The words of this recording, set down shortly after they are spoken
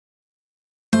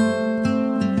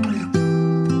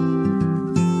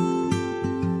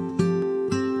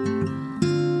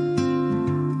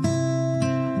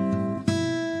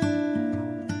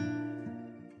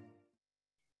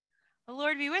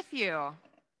be with you.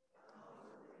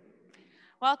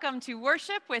 Welcome to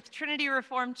Worship with Trinity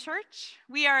Reformed Church.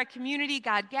 We are a community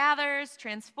God gathers,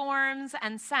 transforms,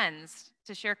 and sends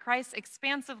to share Christ's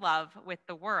expansive love with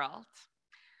the world.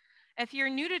 If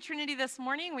you're new to Trinity this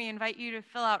morning, we invite you to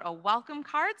fill out a welcome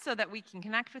card so that we can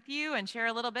connect with you and share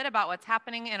a little bit about what's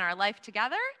happening in our life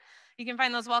together. You can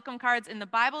find those welcome cards in the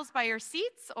Bibles by your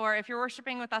seats, or if you're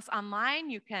worshiping with us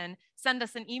online, you can send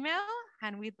us an email,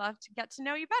 and we'd love to get to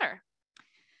know you better.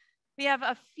 We have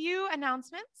a few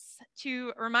announcements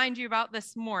to remind you about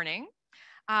this morning.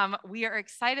 We are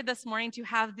excited this morning to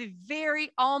have the very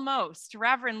almost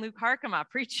Reverend Luke Harkema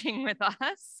preaching with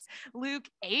us. Luke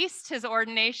aced his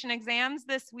ordination exams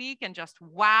this week and just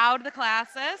wowed the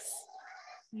classes.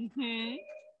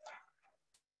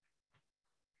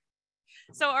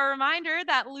 So a reminder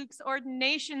that Luke's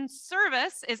ordination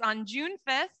service is on June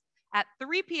 5th at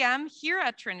 3 p.m. here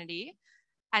at Trinity.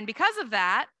 And because of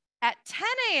that, at 10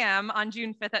 a.m. on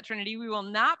June 5th at Trinity, we will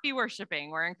not be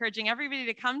worshiping. We're encouraging everybody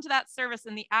to come to that service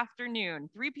in the afternoon,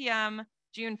 3 p.m.,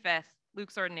 June 5th,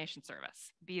 Luke's ordination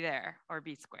service. Be there or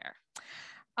be square.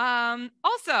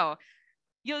 Also,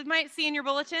 you might see in your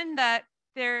bulletin that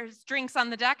there's drinks on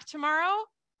the deck tomorrow.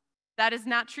 That is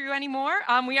not true anymore.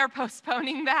 We are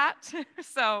postponing that.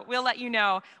 So we'll let you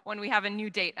know when we have a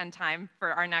new date and time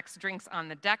for our next drinks on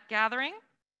the deck gathering.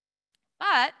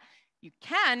 But you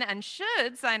can and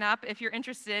should sign up if you're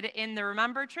interested in the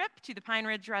Remember trip to the Pine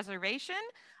Ridge Reservation.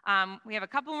 We have a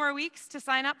couple more weeks to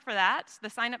sign up for that. The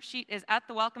sign-up sheet is at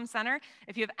the Welcome Center.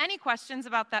 If you have any questions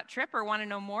about that trip or want to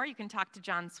know more, you can talk to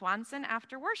John Swanson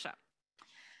after worship.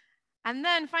 And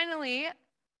then finally,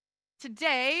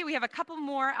 today we have a couple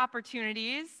more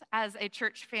opportunities as a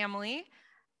church family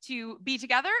to be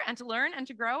together and to learn and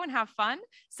to grow and have fun.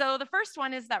 So the first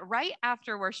one is that right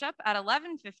after worship at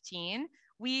 11:15,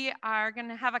 we are going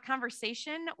to have a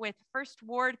conversation with First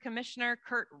Ward Commissioner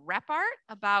Kurt Reppart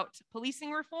about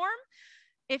policing reform.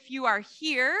 If you are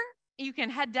here, you can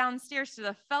head downstairs to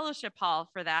the fellowship hall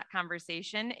for that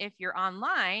conversation. If you're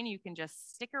online, you can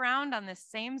just stick around on this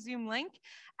same Zoom link,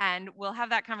 and we'll have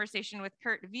that conversation with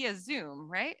Kurt via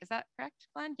Zoom, right? Is that correct,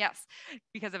 Glenn? Yes,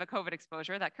 because of a COVID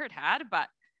exposure that Kurt had, but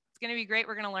it's going to be great.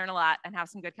 We're going to learn a lot and have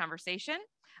some good conversation.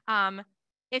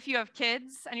 If you have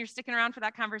kids and you're sticking around for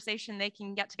that conversation, they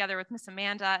can get together with Miss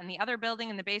Amanda in the other building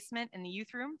in the basement in the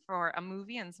youth room for a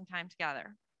movie and some time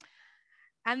together.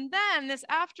 And then this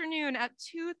afternoon at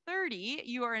 2:30,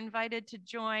 you are invited to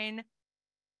join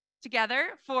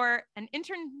together for an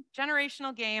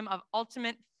intergenerational game of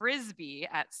ultimate frisbee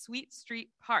at Sweet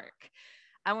Street Park.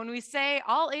 And when we say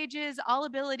all ages, all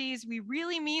abilities, we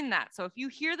really mean that. So if you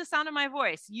hear the sound of my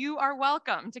voice, you are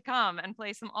welcome to come and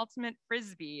play some ultimate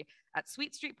frisbee at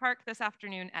Sweet Street Park this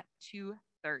afternoon at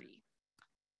 2:30.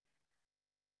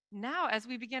 Now, as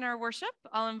we begin our worship,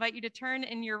 I'll invite you to turn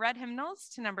in your red hymnals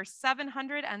to number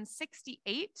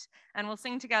 768, and we'll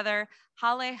sing together,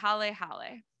 Halle, Halle,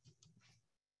 Halle.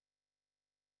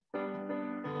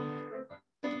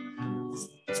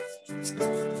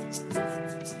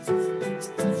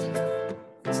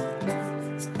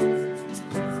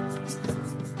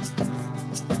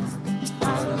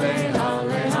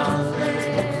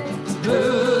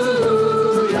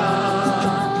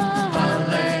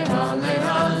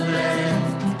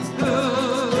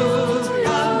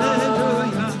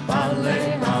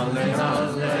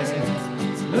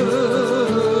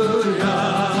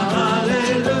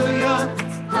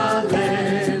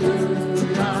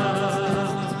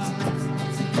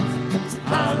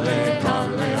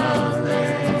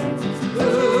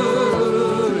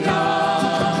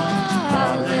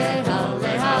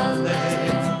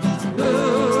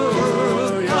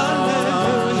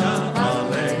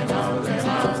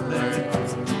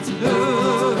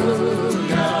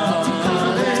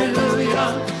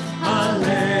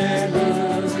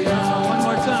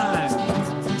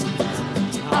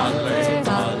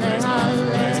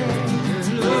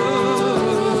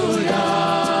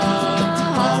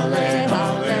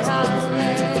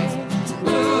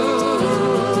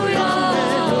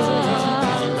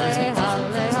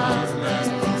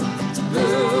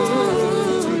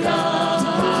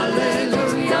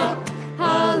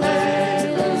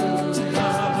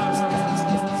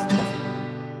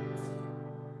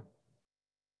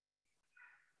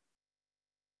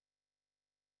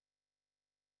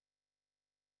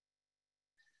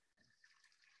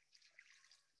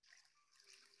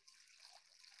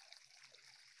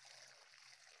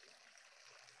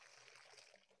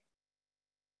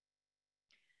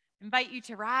 Invite you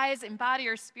to rise in body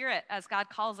or spirit as God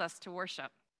calls us to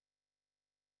worship.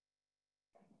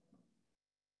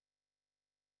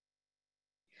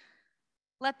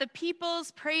 Let the peoples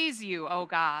praise you, O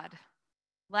God.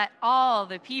 Let all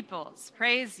the peoples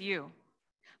praise you.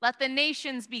 Let the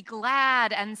nations be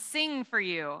glad and sing for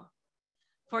you.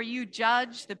 For you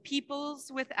judge the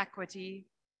peoples with equity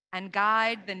and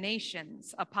guide the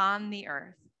nations upon the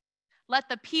earth. Let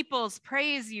the peoples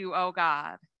praise you, O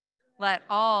God. Let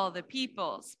all the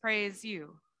peoples praise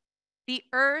you. The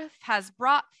earth has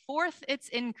brought forth its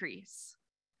increase.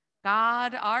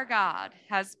 God, our God,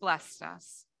 has blessed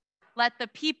us. Let the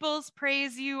peoples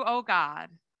praise you, O God.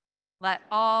 Let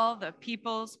all the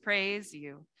peoples praise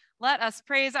you. Let us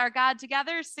praise our God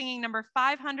together, singing number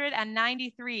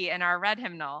 593 in our red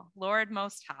hymnal, Lord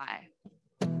Most High.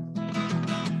 The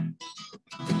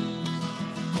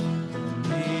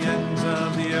ends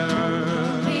of the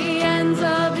earth, the ends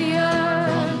of the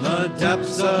earth, from the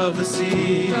depths of the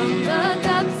sea, from the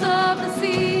depths of the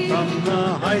sea, from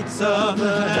the heights of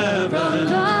the heavens, from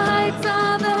the heights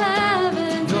of the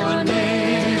heavens, your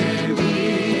name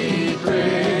we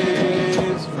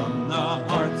praise. From the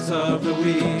hearts of the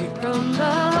weak, from the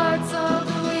hearts of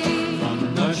the weak,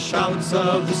 from the shouts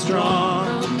of the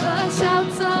strong, from the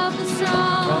shouts of the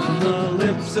strong, from the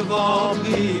lips of all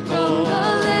people, from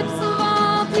the lips of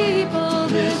all people,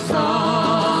 this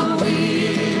song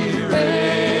we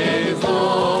raise,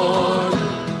 Lord.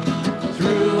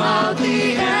 Throughout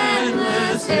the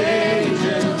endless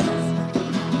ages,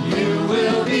 you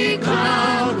will be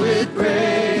crowned with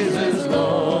praises,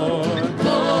 Lord.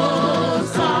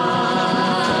 Most High,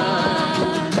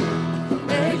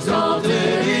 exalted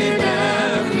in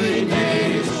every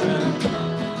nation,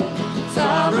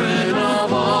 sovereign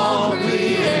of all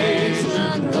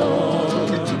creation,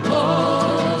 Lord.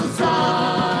 Most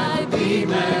High, be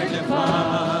magnified,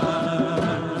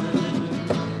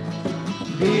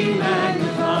 be magnified.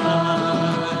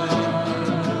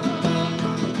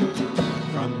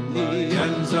 from the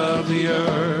ends of the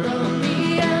earth, From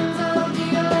the ends of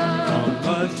the earth, from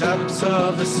the depths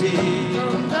of the sea,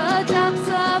 from the depths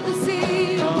of the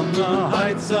sea, from the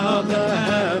heights of the from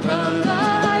heavens, the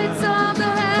heights of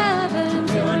the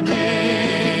heavens, your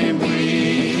name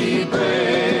we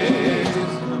praise.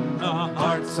 From the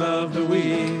hearts of the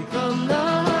weak, from the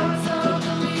hearts of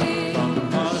the weak, from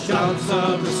the shouts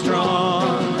of the strong,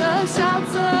 from the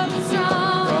shouts of the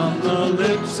strong, from the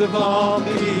lips of all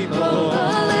from people,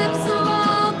 the lips of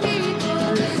all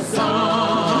people, this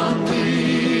song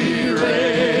we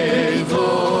raise,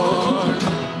 Lord.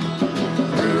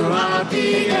 Throughout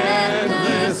the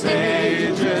endless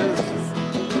ages,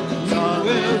 you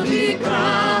will be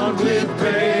crowned with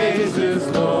praises,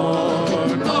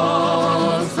 Lord.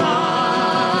 Most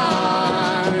High,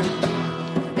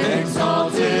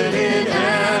 exalted in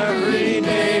every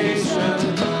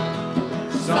nation,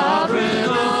 sovereign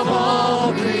of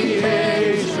all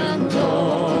creation,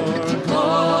 Lord.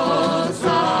 Most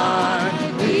High,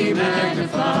 be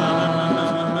magnified,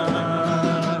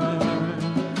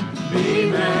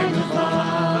 be magnified.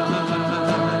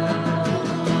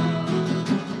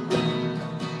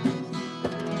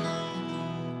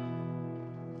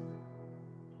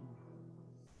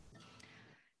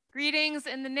 Greetings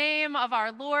in the name of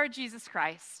our Lord Jesus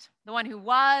Christ, the one who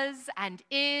was and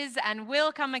is and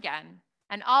will come again.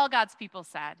 And all God's people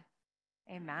said,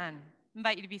 amen. I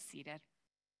invite you to be seated.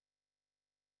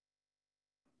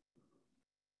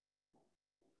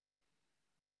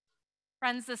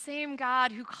 Friends, the same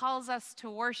God who calls us to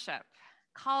worship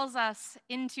calls us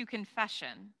into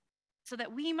confession so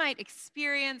that we might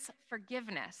experience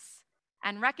forgiveness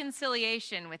and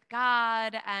reconciliation with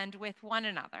God and with one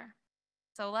another.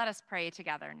 So let us pray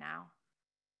together now.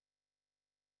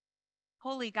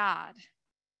 Holy God,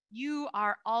 you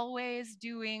are always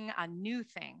doing a new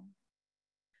thing.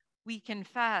 We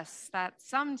confess that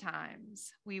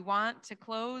sometimes we want to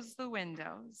close the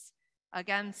windows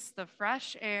against the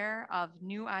fresh air of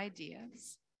new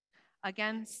ideas,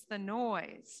 against the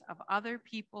noise of other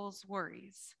people's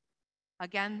worries,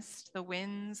 against the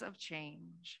winds of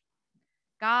change.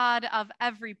 God of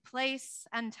every place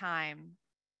and time,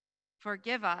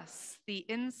 forgive us the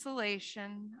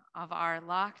insulation of our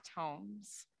locked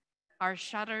homes, our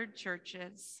shuttered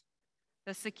churches,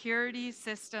 the security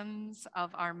systems of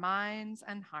our minds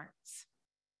and hearts.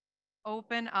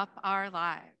 Open up our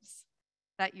lives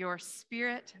that your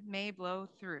Spirit may blow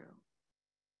through.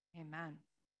 Amen.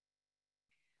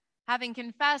 Having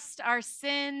confessed our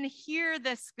sin, hear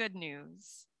this good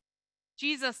news.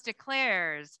 Jesus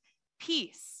declares,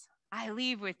 "Peace I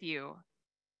leave with you.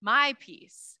 My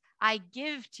peace I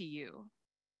give to you.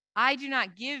 I do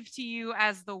not give to you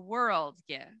as the world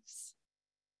gives.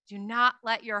 Do not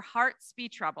let your hearts be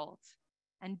troubled,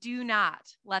 and do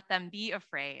not let them be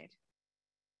afraid.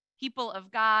 people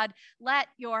of God, let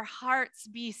your hearts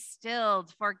be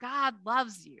stilled, for God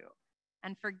loves you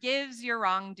and forgives your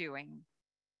wrongdoing.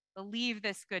 Believe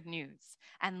this good news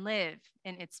and live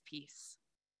in its peace.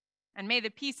 And may the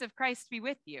peace of Christ be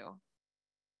with you.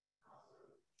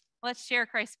 Let's share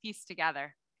Christ's peace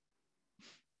together.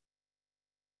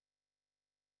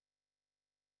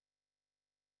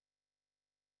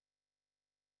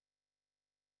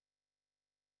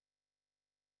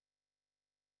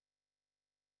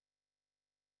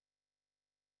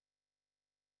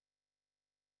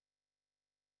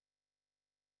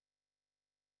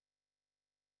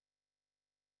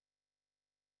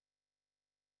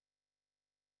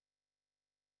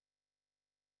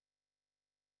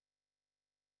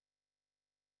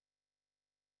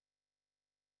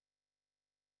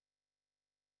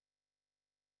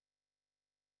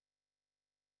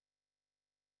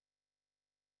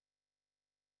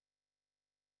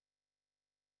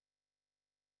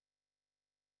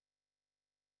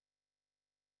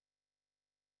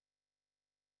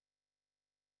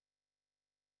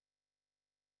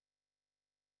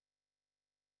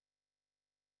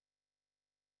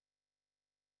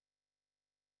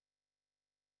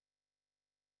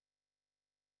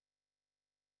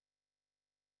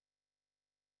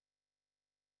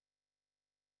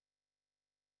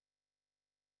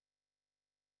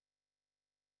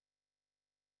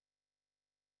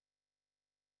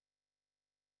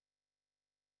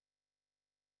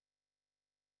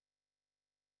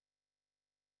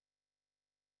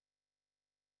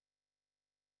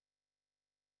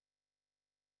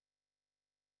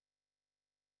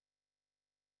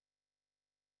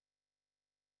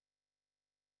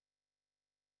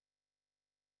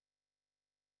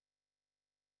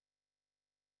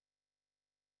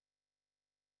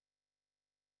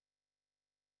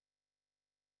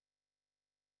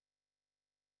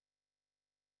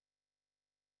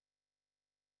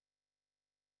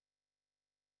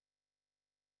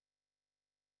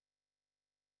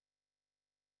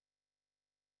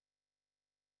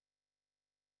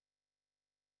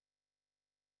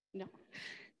 No.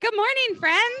 Good morning,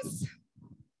 friends.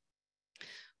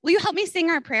 Will you help me sing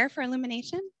our prayer for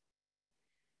illumination?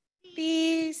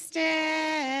 Be still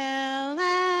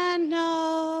and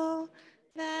know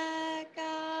that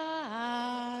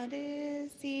God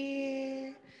is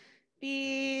here.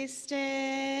 Be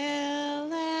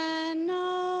still and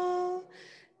know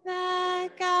that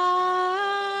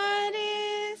God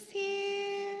is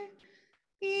here.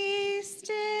 Be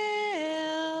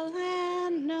still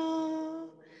and know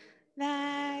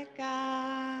that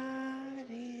God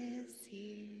is here.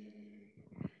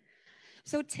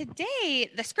 So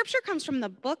today, the scripture comes from the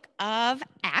book of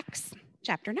Acts,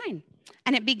 chapter 9.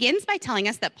 And it begins by telling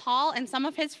us that Paul and some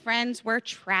of his friends were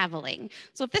traveling.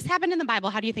 So if this happened in the Bible,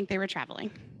 how do you think they were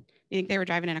traveling? You think they were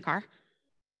driving in a car?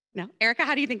 No. Erica,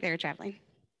 how do you think they were traveling?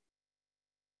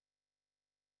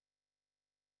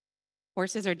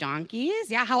 Horses or donkeys?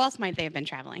 Yeah, how else might they have been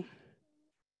traveling?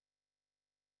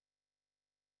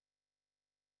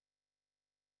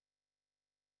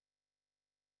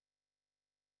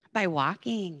 By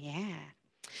walking, yeah.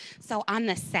 So on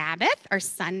the Sabbath or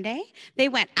Sunday, they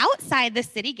went outside the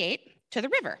city gate to the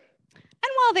river.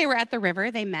 And while they were at the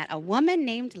river, they met a woman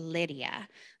named Lydia.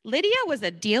 Lydia was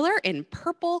a dealer in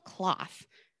purple cloth.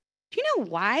 Do you know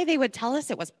why they would tell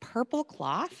us it was purple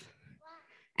cloth?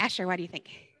 Asher, what do you think?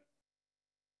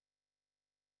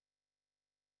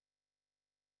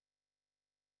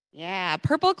 Yeah,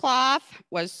 purple cloth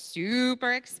was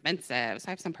super expensive. So I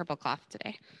have some purple cloth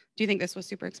today. Do you think this was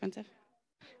super expensive?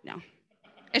 No,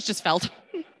 it's just felt.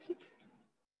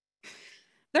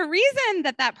 The reason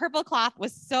that purple cloth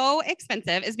was so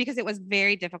expensive is because it was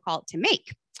very difficult to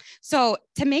make. So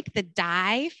to make the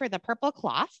dye for the purple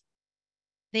cloth,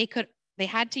 they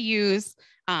had to use,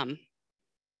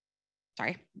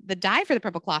 the dye for the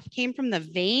purple cloth came from the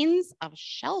veins of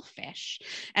shellfish.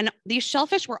 And these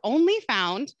shellfish were only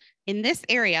found in this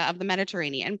area of the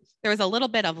Mediterranean. There was a little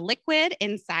bit of liquid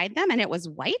inside them and it was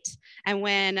white. And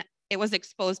when it was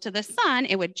exposed to the sun,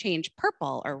 it would change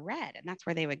purple or red. And that's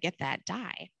where they would get that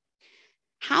dye.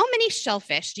 How many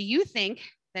shellfish do you think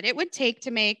that it would take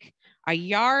to make a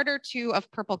yard or two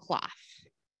of purple cloth?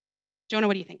 Jonah,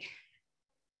 what do you think?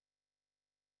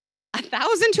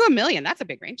 1,000 to 1,000,000. That's a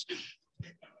big range.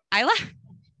 Isla?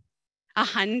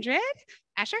 100?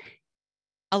 Asher?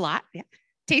 A lot, yeah.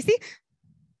 Tacey?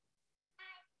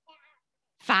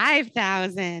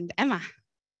 5,000. Emma?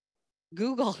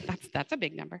 Google, that's a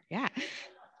big number, yeah.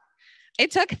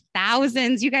 It took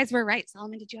thousands. You guys were right.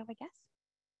 Solomon, did you have a guess?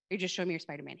 Or you just show me your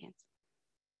Spider-Man hands?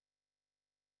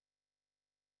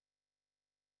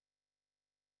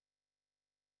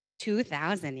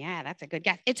 2,000. Yeah, that's a good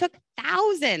guess. It took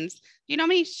thousands. Do you know how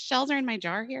many shells are in my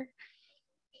jar here?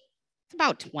 It's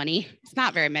about 20. It's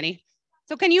not very many.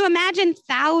 So can you imagine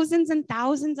thousands and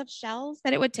thousands of shells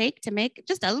that it would take to make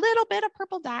just a little bit of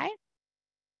purple dye?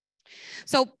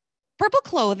 So purple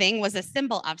clothing was a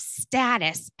symbol of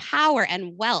status, power,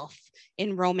 and wealth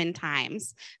in Roman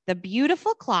times. The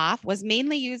beautiful cloth was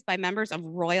mainly used by members of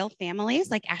royal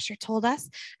families, like Asher told us,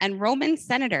 and Roman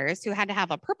senators who had to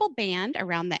have a purple band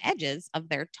around the edges of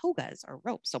their togas or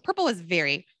robes. So purple was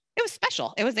it was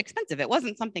special. It was expensive. It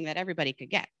wasn't something that everybody could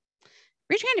get.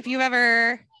 Raise your hand if you've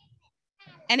ever,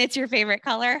 and it's your favorite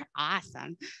color.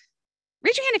 Awesome.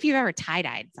 Raise your hand if you've ever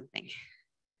tie-dyed something.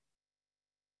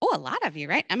 Oh, a lot of you,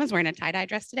 right? Emma's wearing a tie-dye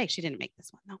dress today. She didn't make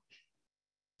this one though.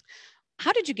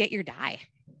 How did you get your dye?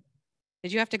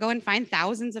 Did you have to go and find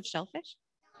thousands of shellfish?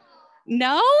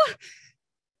 No?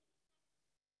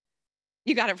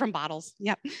 You got it from bottles.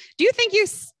 Yep. Do you think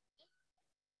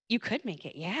you could make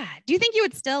it? Yeah. Do you think you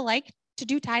would still like to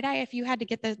do tie-dye if you had to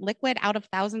get the liquid out of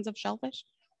thousands of shellfish?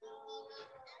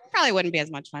 Probably wouldn't be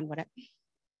as much fun, would it?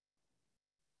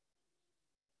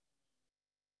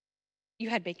 You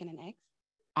had bacon and eggs?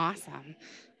 Awesome.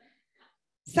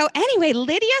 So anyway,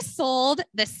 Lydia sold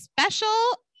the special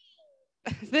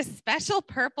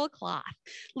purple cloth.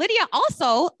 Lydia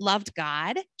also loved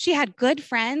God. She had good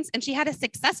friends and she had a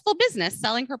successful business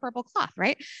selling her purple cloth,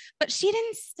 right? But she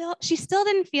still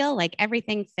didn't feel like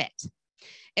everything fit.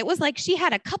 It was like she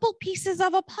had a couple pieces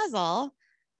of a puzzle,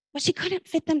 but she couldn't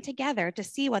fit them together to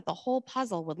see what the whole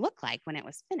puzzle would look like when it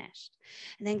was finished.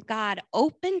 And then God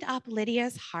opened up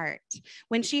Lydia's heart.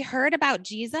 When she heard about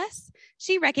Jesus,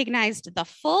 she recognized the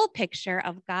full picture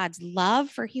of God's love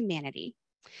for humanity.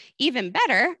 Even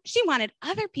better, she wanted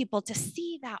other people to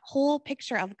see that whole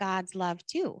picture of God's love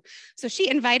too. So she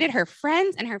invited her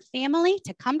friends and her family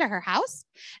to come to her house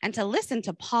and to listen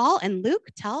to Paul and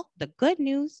Luke tell the good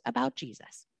news about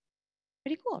Jesus.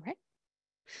 Pretty cool, right?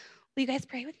 Will you guys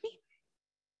pray with me?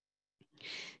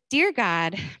 Dear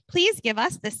God, please give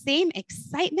us the same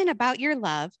excitement about your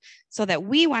love so that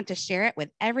we want to share it with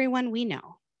everyone we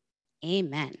know.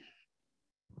 Amen.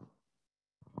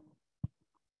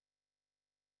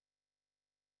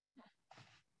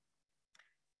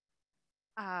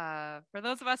 For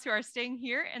those of us who are staying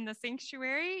here in the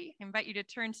sanctuary, I invite you to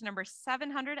turn to number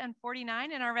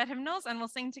 749 in our red hymnals, and we'll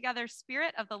sing together,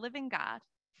 Spirit of the Living God.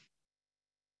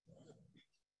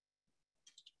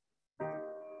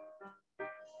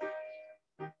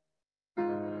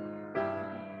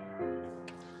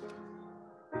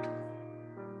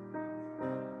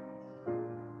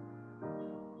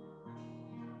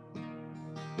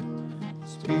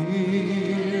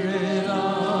 Spirit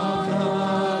of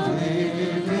the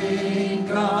living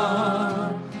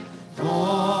God,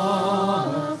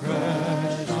 fall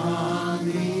afresh on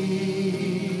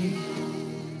me.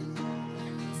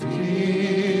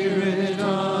 Spirit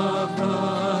of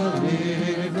the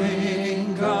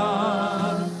living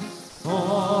God,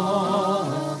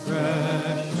 fall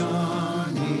afresh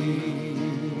on me.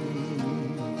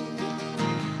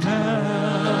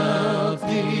 Help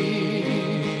me.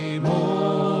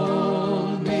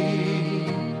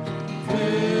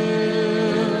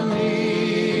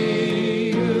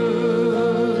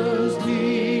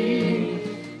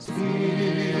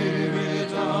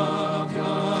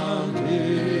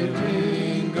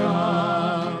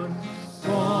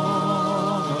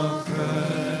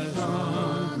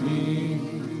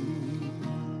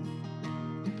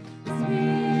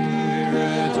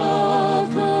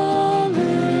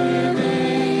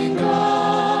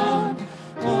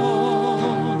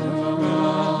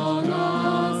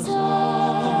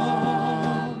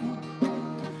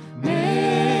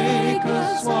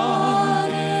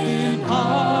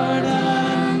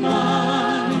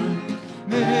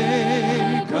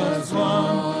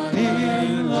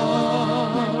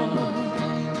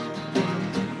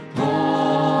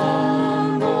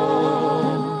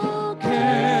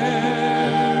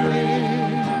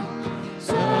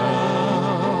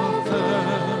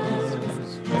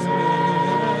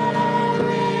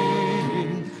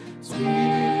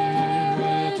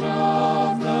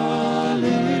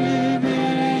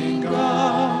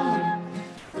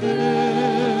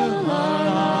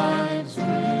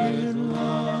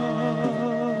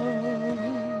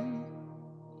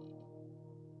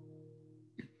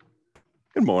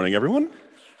 Good morning, everyone.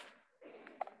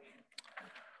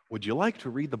 Would you like to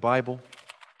read the Bible?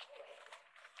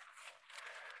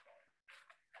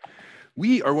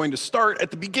 We are going to start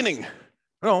at the beginning,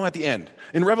 at the end,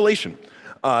 in Revelation.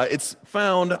 It's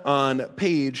found on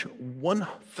page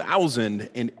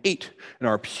 1008 in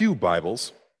our Pew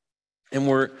Bibles, and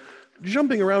we're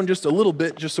jumping around just a little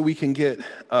bit just so we can get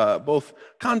both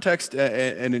context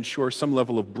and ensure some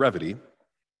level of brevity.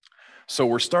 So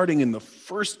we're starting in the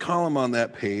first column on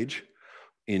that page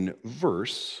in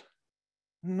verse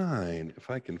 9, if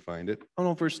I can find it. Oh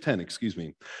no, verse 10, excuse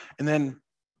me. And then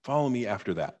follow me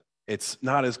after that. It's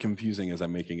not as confusing as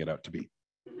I'm making it out to be.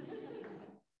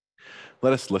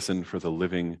 Let us listen for the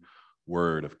living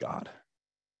word of God.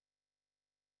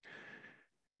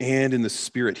 And in the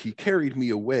Spirit, he carried me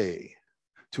away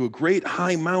to a great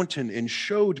high mountain and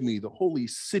showed me the holy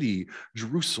city,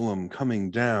 Jerusalem, coming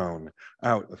down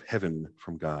out of heaven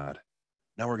from God.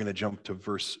 Now we're going to jump to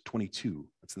verse 22.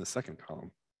 That's in the second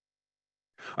column.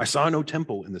 I saw no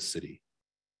temple in the city,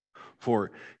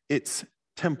 for its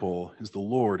temple is the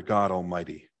Lord God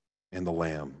Almighty and the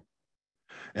Lamb.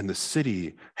 And the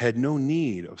city had no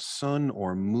need of sun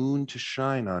or moon to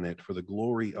shine on it, for the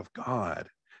glory of God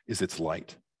is its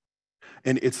light,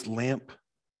 and its lamp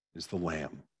is the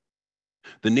Lamb.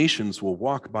 The nations will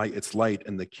walk by its light,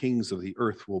 and the kings of the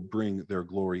earth will bring their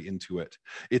glory into it.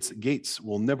 Its gates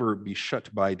will never be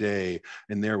shut by day,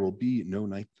 and there will be no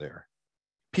night there.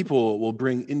 People will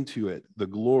bring into it the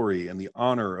glory and the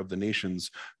honor of the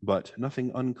nations, but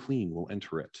nothing unclean will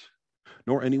enter it,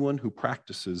 nor anyone who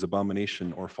practices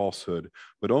abomination or falsehood,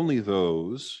 but only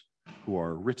those who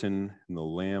are written in the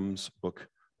Lamb's book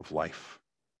of life.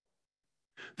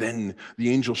 Then the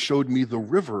angel showed me the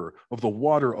river of the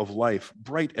water of life,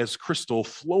 bright as crystal,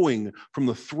 flowing from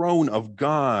the throne of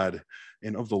God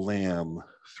and of the Lamb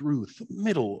through the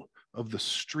middle of the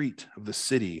street of the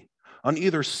city. On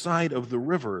either side of the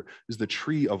river is the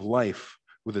tree of life,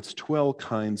 with its 12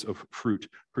 kinds of fruit,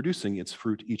 producing its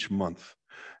fruit each month,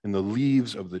 and the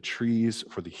leaves of the trees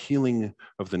for the healing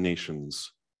of the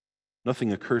nations.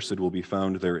 Nothing accursed will be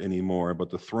found there anymore,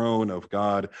 but the throne of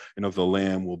God and of the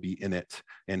Lamb will be in it,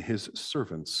 and his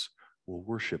servants will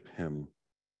worship him.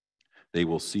 They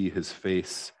will see his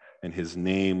face, and his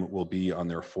name will be on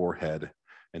their forehead,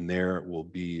 and there will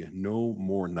be no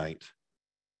more night.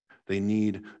 They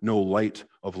need no light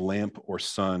of lamp or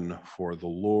sun, for the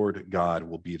Lord God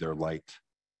will be their light,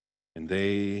 and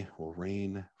they will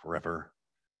reign forever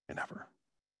and ever.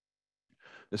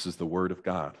 This is the word of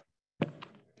God.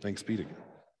 Thanks be to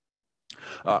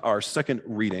God. Our second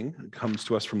reading comes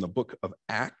to us from the book of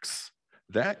Acts.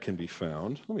 That can be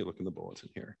found, let me look in the bulletin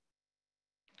here.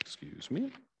 Excuse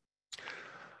me.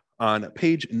 On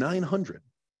page 900.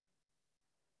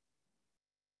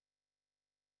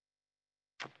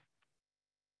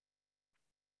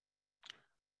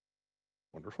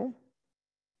 Wonderful.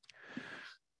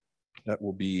 That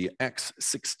will be Acts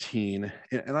 16,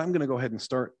 and I'm going to go ahead and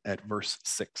start at verse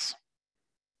 6.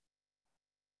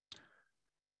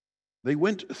 They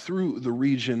went through the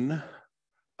region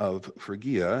of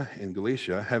Phrygia and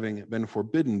Galatia, having been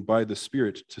forbidden by the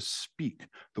Spirit to speak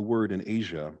the word in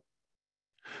Asia.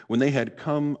 When they had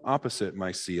come opposite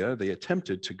Mysia, they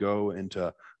attempted to go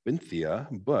into Bithynia,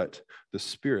 but the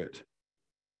Spirit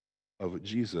of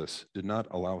Jesus did not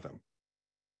allow them.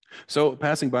 So,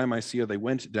 passing by Mysia, they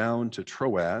went down to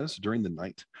Troas during the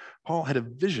night. Paul had a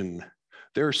vision.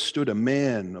 There stood a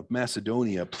man of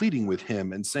Macedonia pleading with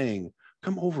him and saying,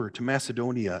 "Come over to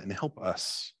Macedonia and help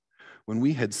us." When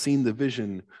we had seen the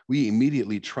vision, we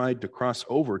immediately tried to cross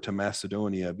over to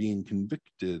Macedonia, being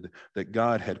convicted that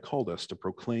God had called us to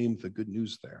proclaim the good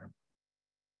news there.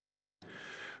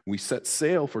 We set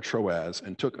sail for Troas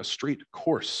and took a straight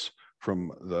course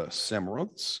from the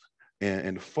Samothrace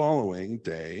and following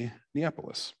day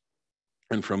Neapolis,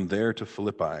 and from there to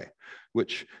Philippi,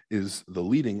 which is the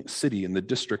leading city in the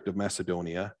district of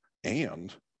Macedonia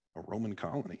and a Roman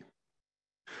colony.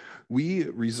 We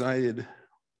resided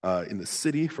in the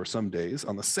city for some days.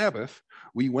 On the Sabbath,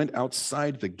 we went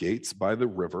outside the gates by the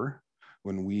river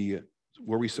where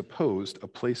we supposed a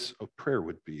place of prayer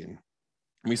would be.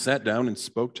 We sat down and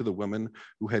spoke to the women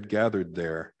who had gathered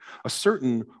there. A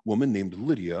certain woman named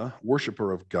Lydia,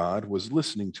 worshiper of God, was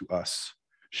listening to us.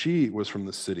 She was from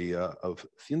the city of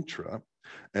Thyatira,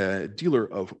 a dealer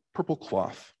of purple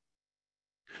cloth.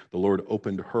 The Lord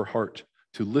opened her heart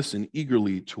to listen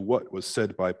eagerly to what was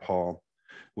said by Paul.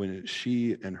 When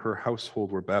she and her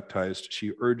household were baptized,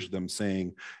 she urged them,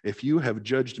 saying, "If you have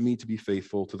judged me to be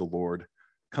faithful to the Lord,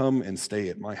 come and stay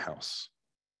at my house."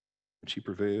 And she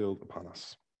prevailed upon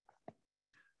us.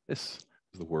 This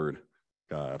is the word of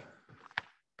God.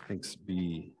 Thanks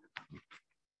be.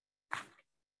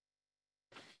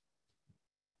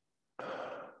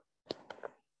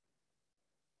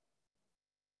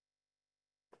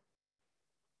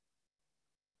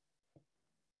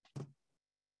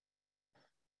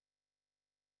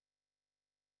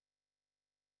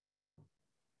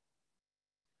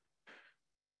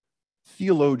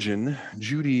 Theologian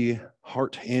Judy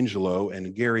Hart Angelo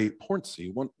and Gary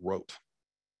Pornsey once wrote,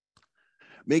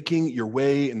 "Making your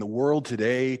way in the world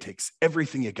today takes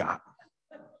everything you got.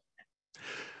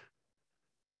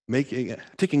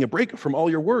 Taking a break from all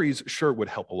your worries sure would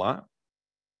help a lot.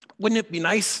 Wouldn't it be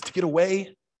nice to get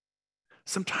away?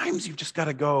 Sometimes you've just got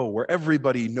to go where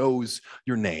everybody knows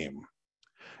your name.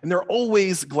 And they're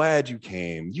always glad you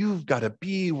came. You've got to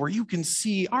be where you can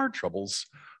see our troubles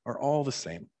are all the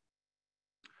same.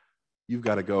 You've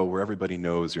got to go where everybody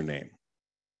knows your name."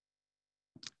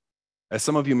 As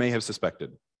some of you may have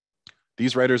suspected,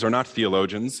 these writers are not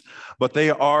theologians, but they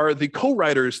are the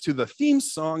co-writers to the theme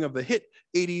song of the hit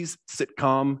 80s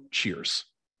sitcom Cheers.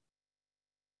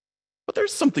 But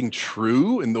there's something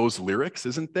true in those lyrics,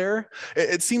 isn't there?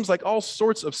 It seems like all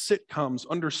sorts of sitcoms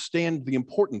understand the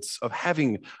importance of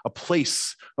having a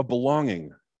place of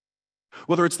belonging.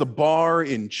 Whether it's the bar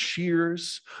in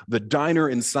Cheers, the diner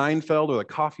in Seinfeld, or the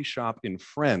coffee shop in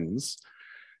Friends,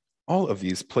 all of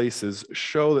these places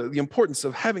show the importance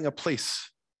of having a place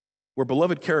where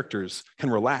beloved characters can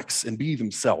relax and be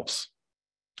themselves.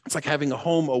 It's like having a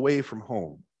home away from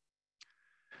home.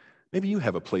 Maybe you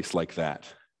have a place like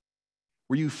that,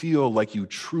 where you feel like you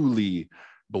truly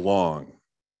belong.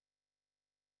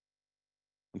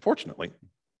 Unfortunately,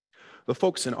 the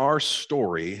folks in our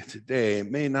story today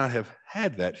may not have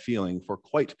had that feeling for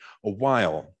quite a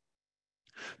while.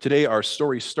 Today, our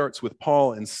story starts with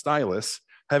Paul and Silas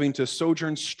having to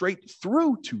sojourn straight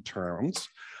through 2 towns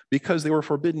because they were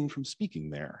forbidden from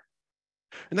speaking there.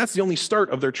 And that's the only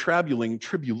start of their traveling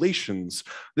tribulations.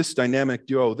 This dynamic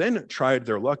duo then tried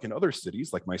their luck in other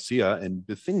cities like Mysia and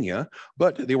Bithynia,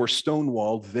 but they were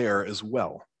stonewalled there as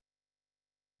well.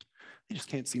 They just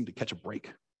can't seem to catch a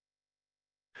break.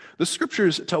 The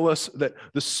scriptures tell us that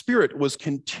the Spirit was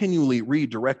continually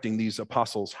redirecting these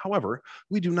apostles. However,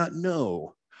 we do not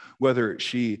know whether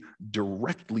she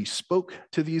directly spoke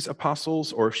to these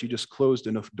apostles or if she just closed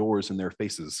enough doors in their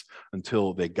faces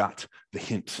until they got the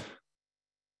hint.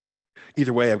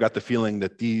 Either way, I've got the feeling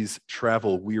that these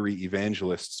travel-weary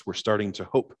evangelists were starting to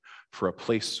hope for a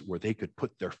place where they could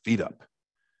put their feet up,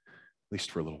 at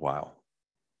least for a little while.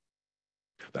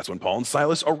 That's when Paul and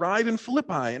Silas arrive in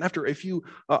Philippi, and after a few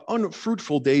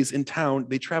unfruitful days in town,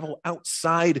 they travel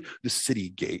outside the city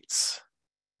gates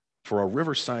for a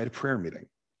riverside prayer meeting.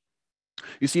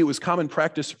 You see, it was common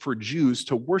practice for Jews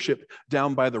to worship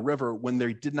down by the river when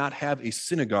they did not have a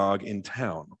synagogue in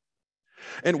town.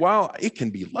 And while it can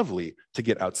be lovely to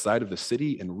get outside of the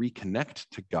city and reconnect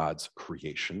to God's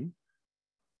creation,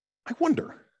 I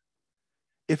wonder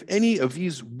if any of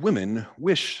these women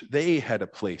wish they had a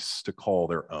place to call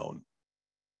their own,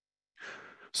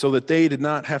 so that they did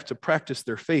not have to practice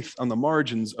their faith on the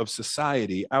margins of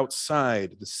society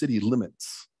outside the city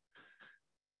limits.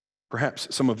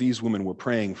 Perhaps some of these women were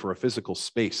praying for a physical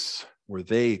space where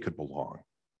they could belong.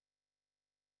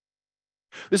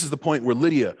 This is the point where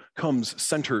Lydia comes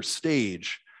center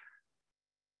stage.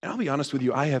 And I'll be honest with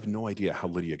you, I have no idea how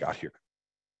Lydia got here.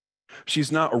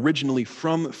 She's not originally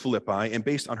from Philippi, and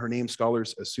based on her name,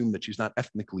 scholars assume that she's not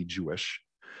ethnically Jewish.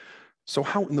 So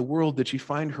how in the world did she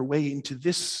find her way into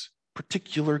this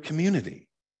particular community?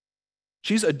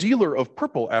 She's a dealer of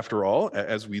purple, after all,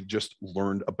 as we've just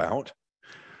learned about,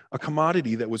 a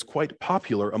commodity that was quite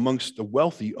popular amongst the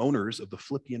wealthy owners of the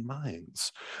Philippian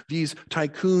mines. These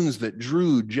tycoons that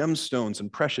drew gemstones and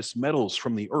precious metals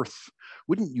from the earth.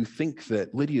 Wouldn't you think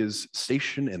that Lydia's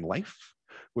station in life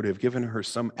would have given her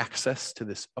some access to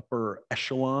this upper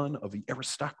echelon of the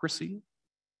aristocracy?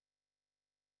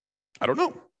 I don't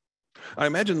know. I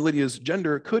imagine Lydia's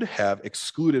gender could have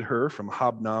excluded her from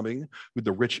hobnobbing with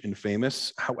the rich and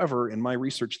famous. However, in my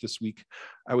research this week,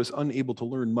 I was unable to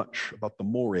learn much about the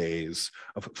mores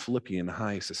of Philippian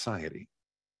high society.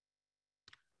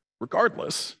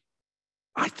 Regardless,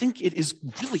 I think it is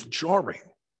really jarring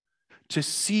to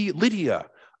see Lydia,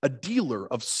 a dealer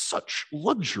of such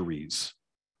luxuries,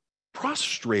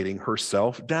 prostrating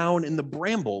herself down in the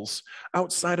brambles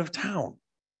outside of town.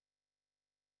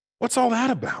 What's all that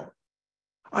about?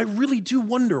 I really do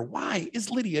wonder, why is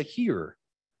Lydia here?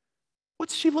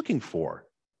 What's she looking for?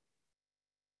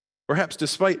 Perhaps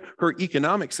despite her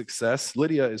economic success,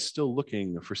 Lydia is still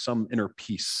looking for some inner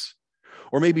peace.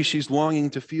 Or maybe she's longing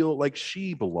to feel like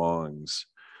she belongs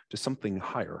to something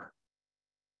higher.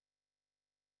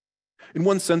 In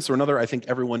one sense or another, I think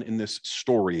everyone in this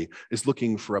story is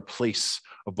looking for a place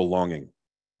of belonging.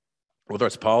 Whether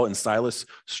it's Paul and Silas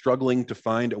struggling to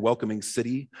find a welcoming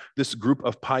city, this group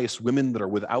of pious women that are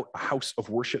without a house of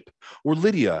worship, or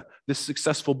Lydia, this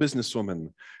successful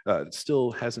businesswoman,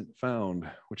 still hasn't found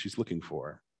what she's looking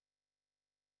for.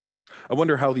 I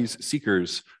wonder how these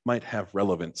seekers might have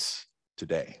relevance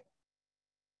today.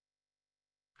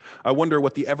 I wonder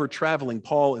what the ever-traveling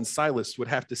Paul and Silas would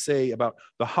have to say about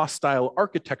the hostile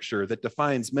architecture that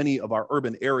defines many of our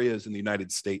urban areas in the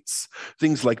United States.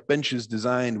 Things like benches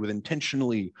designed with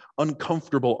intentionally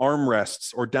uncomfortable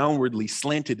armrests or downwardly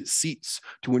slanted seats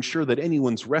to ensure that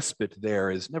anyone's respite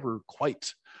there is never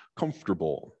quite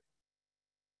comfortable.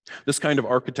 This kind of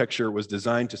architecture was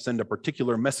designed to send a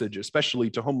particular message, especially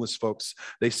to homeless folks.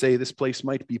 They say this place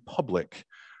might be public,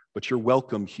 but your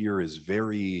welcome here is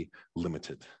very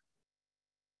limited.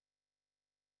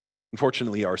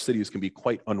 Unfortunately, our cities can be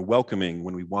quite unwelcoming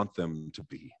when we want them to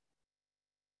be.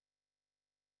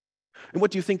 And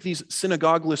what do you think these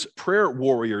synagogueless prayer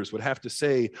warriors would have to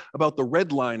say about the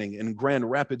redlining in Grand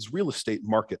Rapids real estate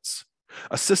markets,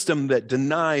 a system that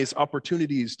denies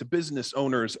opportunities to business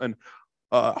owners and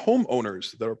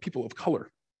homeowners that are people of color?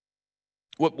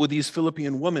 What would these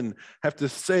Philippine women have to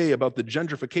say about the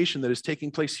gentrification that is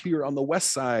taking place here on the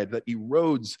west side that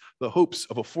erodes the hopes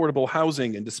of affordable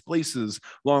housing and displaces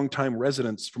longtime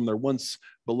residents from their once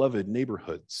beloved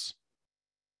neighborhoods?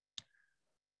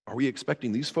 Are we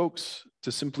expecting these folks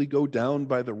to simply go down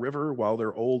by the river while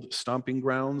their old stomping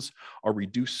grounds are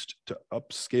reduced to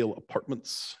upscale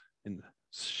apartments and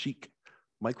chic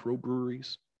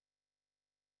microbreweries?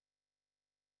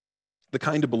 The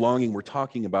kind of belonging we're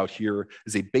talking about here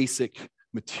is a basic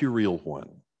material one.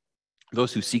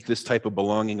 Those who seek this type of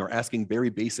belonging are asking very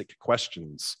basic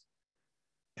questions.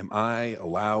 Am I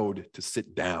allowed to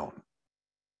sit down?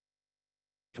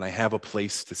 Can I have a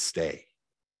place to stay?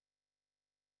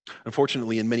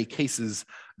 Unfortunately, in many cases,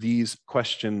 these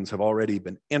questions have already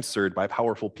been answered by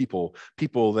powerful people,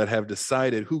 people that have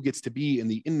decided who gets to be in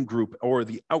the in group or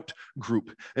the out group.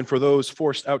 And for those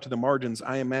forced out to the margins,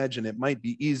 I imagine it might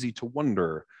be easy to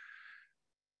wonder,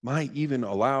 am I even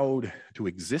allowed to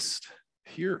exist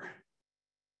here?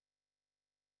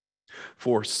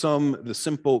 For some, the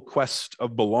simple quest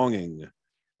of belonging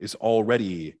is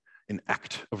already an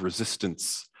act of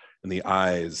resistance in the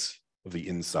eyes of the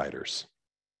insiders.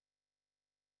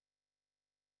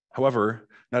 However,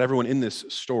 not everyone in this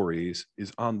story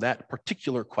is on that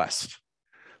particular quest.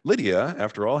 Lydia,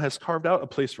 after all, has carved out a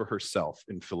place for herself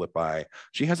in Philippi.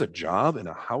 She has a job in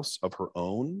a house of her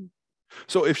own.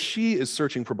 So if she is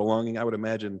searching for belonging, I would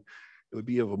imagine it would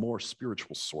be of a more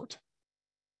spiritual sort.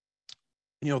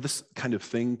 You know, this kind of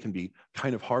thing can be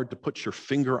kind of hard to put your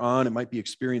finger on. It might be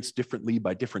experienced differently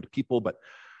by different people, but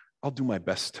I'll do my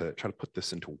best to try to put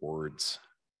this into words.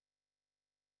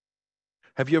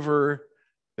 Have you ever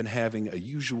been having a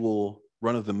usual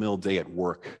run-of-the-mill day at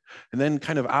work, and then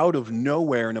kind of out of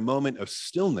nowhere, in a moment of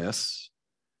stillness,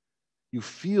 you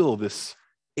feel this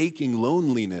aching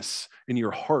loneliness in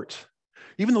your heart?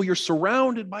 Even though you're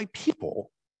surrounded by people,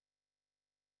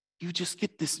 you just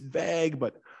get this vague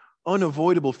but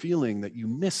unavoidable feeling that you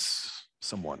miss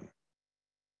someone.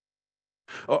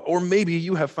 Or maybe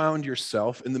you have found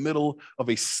yourself in the middle of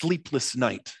a sleepless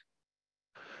night,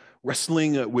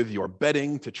 wrestling with your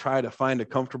bedding to try to find a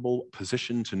comfortable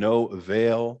position to no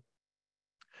avail.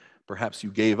 Perhaps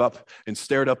you gave up and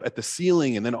stared up at the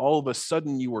ceiling, and then all of a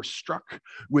sudden you were struck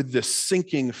with this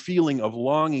sinking feeling of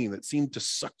longing that seemed to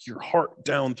suck your heart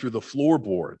down through the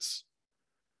floorboards.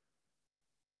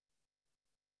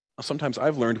 Sometimes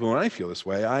I've learned when I feel this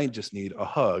way, I just need a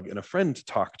hug and a friend to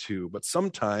talk to, but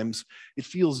sometimes it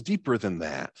feels deeper than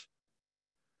that.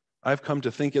 I've come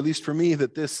to think, at least for me,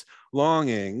 that this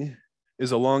longing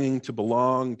is a longing to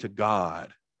belong to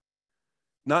God.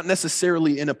 Not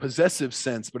necessarily in a possessive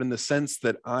sense, but in the sense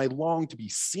that I long to be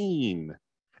seen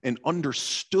and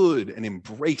understood and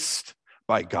embraced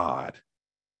by God.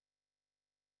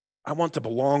 I want to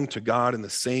belong to God in the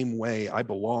same way I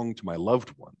belong to my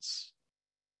loved ones.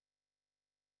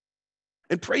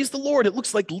 And praise the Lord, it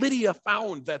looks like Lydia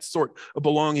found that sort of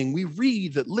belonging. We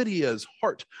read that Lydia's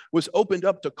heart was opened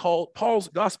up to call Paul's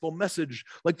gospel message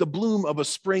like the bloom of a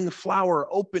spring flower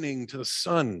opening to the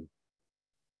sun.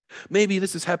 Maybe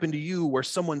this has happened to you where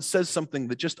someone says something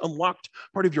that just unlocked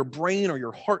part of your brain or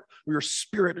your heart or your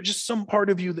spirit or just some part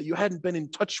of you that you hadn't been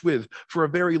in touch with for a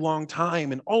very long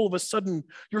time. And all of a sudden,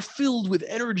 you're filled with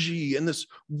energy and this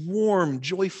warm,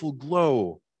 joyful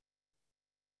glow.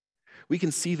 We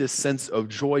can see this sense of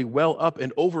joy well up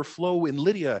and overflow in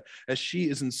Lydia as she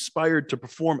is inspired to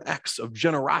perform acts of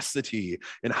generosity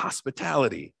and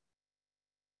hospitality.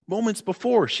 Moments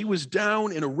before, she was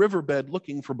down in a riverbed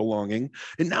looking for belonging,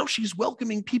 and now she's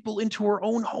welcoming people into her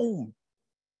own home,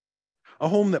 a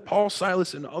home that Paul,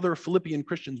 Silas, and other Philippian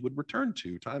Christians would return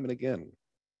to time and again.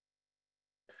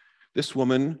 This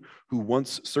woman who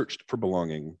once searched for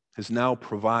belonging has now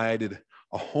provided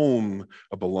a home,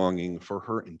 a belonging for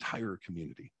her entire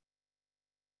community.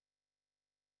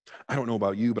 I don't know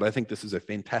about you, but I think this is a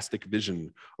fantastic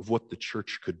vision of what the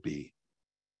church could be.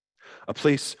 A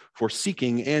place for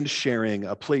seeking and sharing,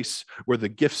 a place where the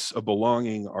gifts of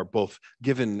belonging are both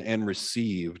given and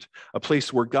received, a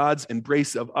place where God's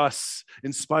embrace of us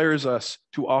inspires us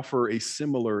to offer a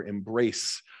similar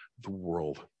embrace to the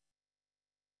world.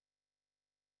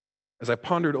 As I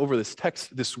pondered over this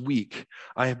text this week,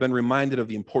 I have been reminded of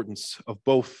the importance of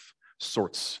both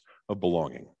sorts of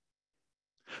belonging.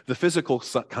 The physical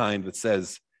kind that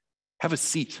says, have a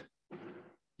seat,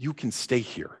 you can stay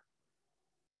here.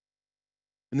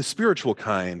 And the spiritual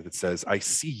kind that says, I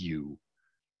see you,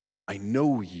 I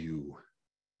know you,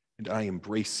 and I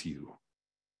embrace you.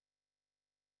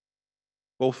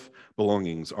 Both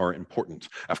belongings are important.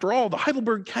 After all, the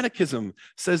Heidelberg Catechism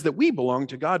says that we belong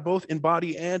to God both in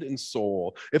body and in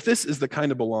soul. If this is the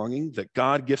kind of belonging that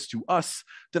God gives to us,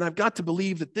 then I've got to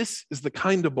believe that this is the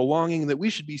kind of belonging that we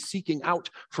should be seeking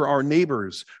out for our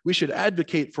neighbors. We should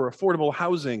advocate for affordable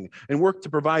housing and work to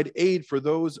provide aid for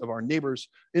those of our neighbors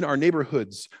in our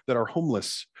neighborhoods that are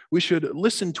homeless. We should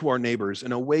listen to our neighbors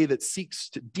in a way that seeks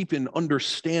to deepen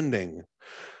understanding.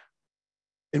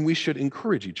 And we should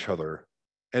encourage each other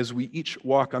as we each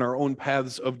walk on our own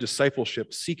paths of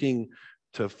discipleship, seeking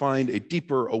to find a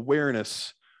deeper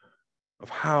awareness of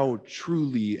how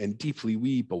truly and deeply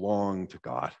we belong to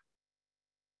God.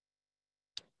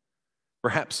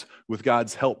 Perhaps with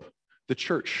God's help, the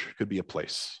church could be a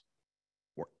place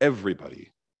where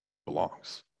everybody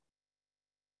belongs.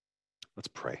 Let's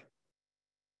pray.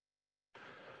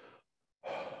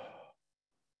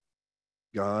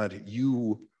 God,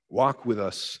 you walk with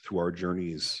us through our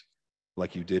journeys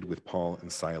like you did with Paul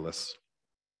and Silas.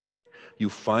 You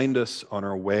find us on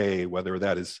our way, whether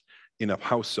that is in a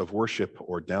house of worship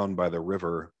or down by the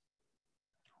river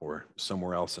or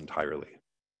somewhere else entirely.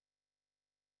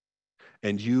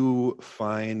 And you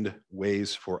find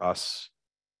ways for us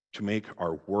to make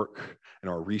our work and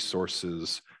our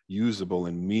resources usable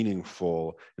and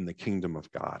meaningful in the kingdom of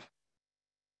God.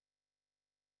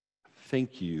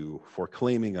 Thank you for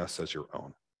claiming us as your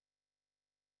own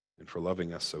and for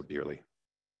loving us so dearly.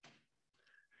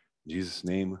 In Jesus'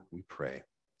 name we pray.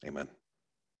 Amen.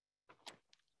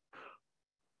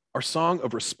 Our song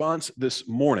of response this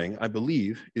morning, I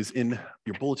believe, is in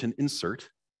your bulletin insert.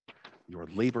 Your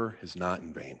labor is not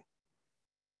in vain.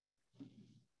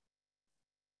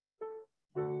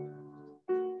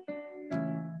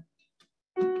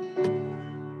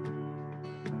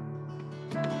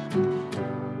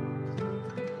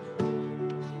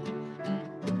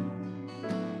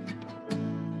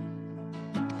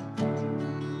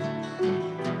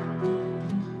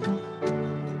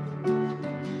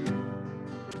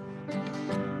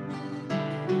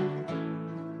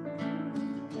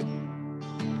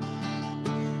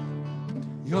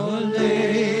 Your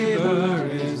labor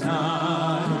is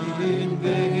not in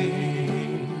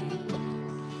vain.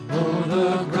 Though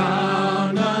the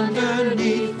ground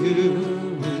underneath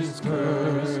you is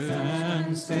cursed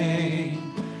and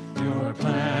stained, your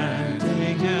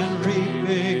planting and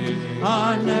reaping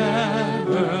are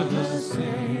never the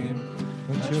same.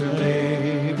 But your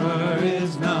labor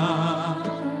is not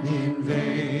in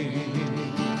vain.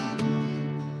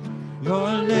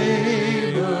 Your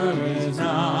labor is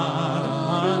not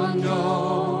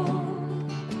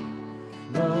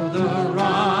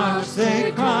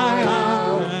they cry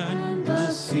out, and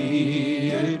the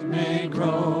seed it may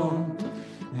grow.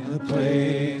 And the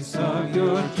place of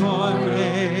your toil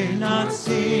may not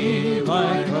seem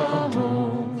like a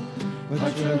home,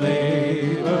 but your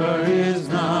labor is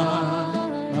not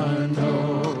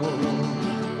unknown.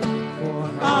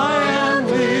 For I am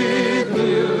with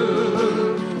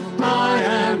you, I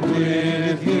am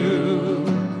with you,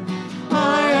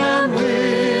 I am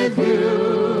with you.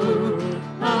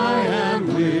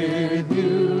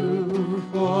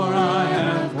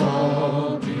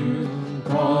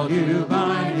 You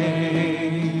by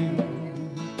name.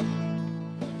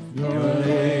 Your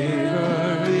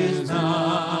labor is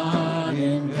not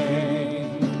in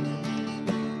vain.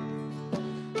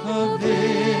 A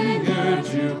vineyard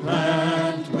you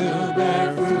plant will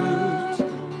bear fruit.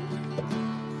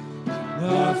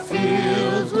 The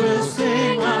fields will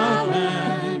sing out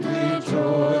and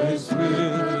rejoice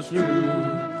with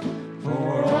truth.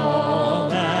 For all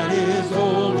that is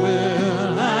old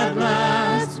will at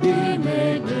last be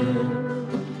made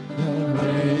new.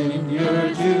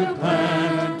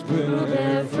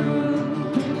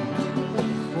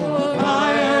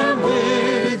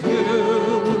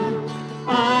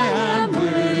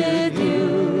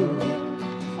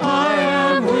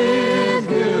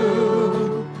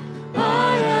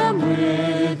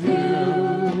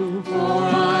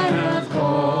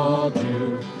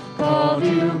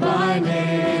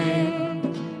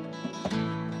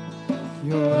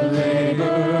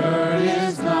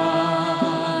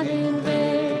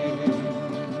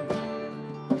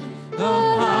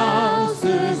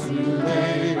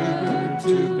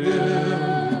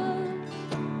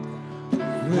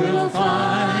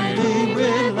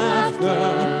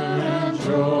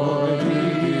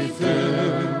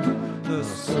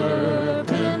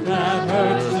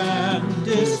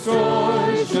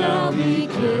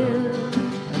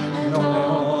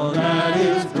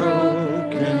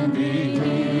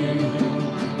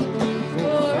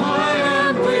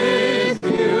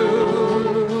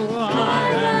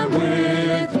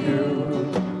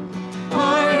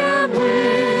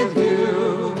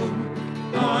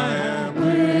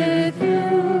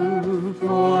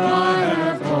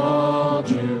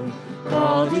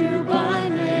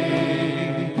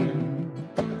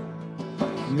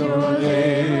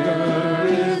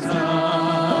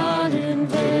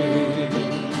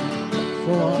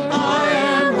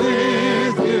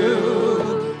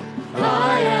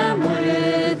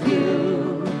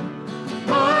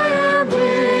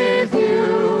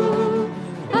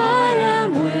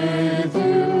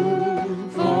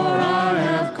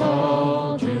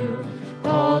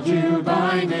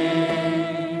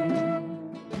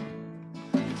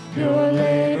 Your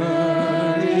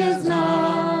labor is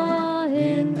not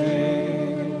in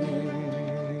vain.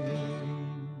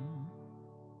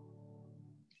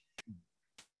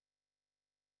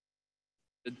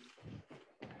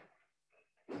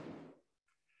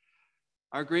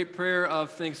 Our great prayer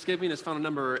of thanksgiving is found in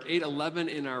number 811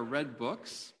 in our red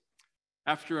books.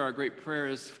 After our great prayer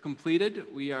is completed,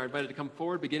 we are invited to come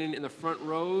forward, beginning in the front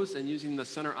rows and using the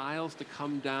center aisles to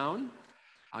come down.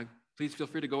 Please feel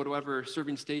free to go to whatever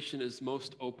serving station is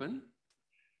most open.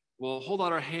 We'll hold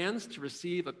out our hands to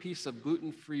receive a piece of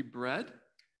gluten-free bread.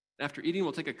 After eating,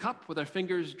 we'll take a cup with our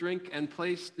fingers, drink, and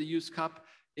place the used cup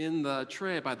in the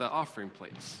tray by the offering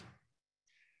plates.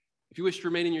 If you wish to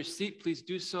remain in your seat, please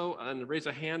do so and raise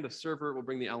a hand. The server will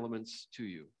bring the elements to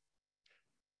you.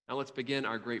 Now let's begin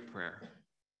our great prayer.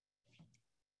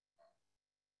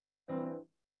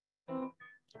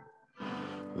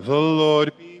 The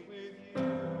Lord be with you.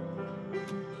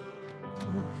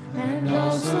 And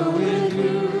also with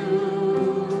you.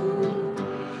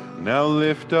 Now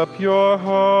lift up your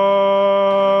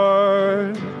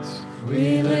hearts.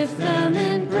 We lift them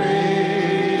in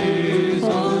praise.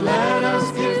 Oh, let us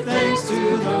give thanks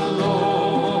to the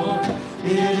Lord.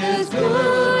 It is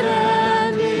good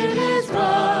and it is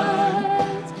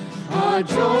right. Our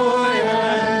joy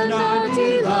and our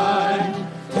delight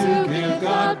to give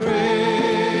God praise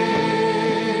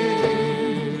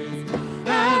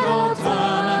at all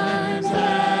times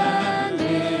and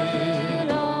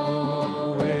in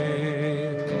all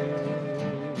ways.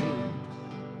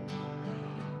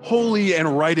 Holy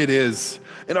and right it is,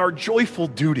 and our joyful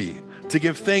duty to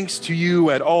give thanks to you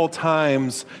at all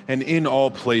times and in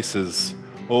all places,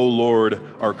 O Lord,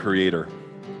 our Creator,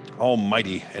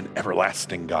 Almighty and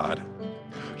everlasting God.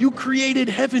 You created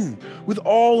heaven with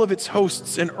all of its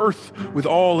hosts and earth with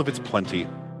all of its plenty.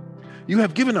 You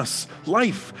have given us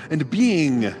life and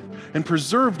being and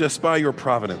preserved us by your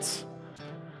providence.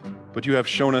 But you have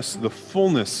shown us the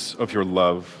fullness of your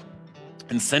love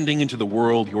in sending into the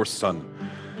world your Son,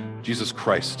 Jesus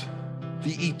Christ,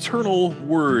 the eternal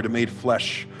Word made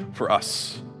flesh for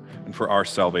us and for our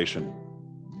salvation.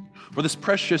 For this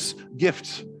precious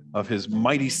gift of his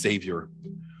mighty Savior,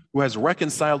 who has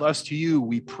reconciled us to you,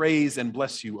 we praise and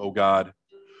bless you, O God.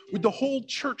 With the whole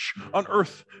church on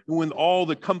earth and with all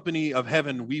the company of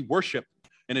heaven, we worship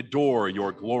and adore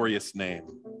your glorious name.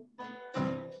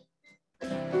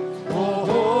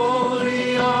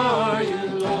 Holy are you,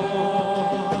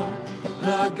 Lord,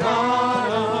 the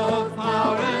God of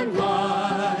power and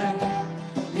might.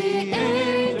 The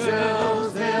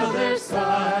angels veil their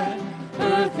sight,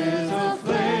 earth is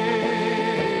aflame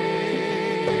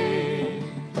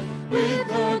with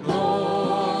the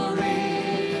glory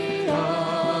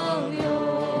of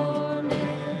your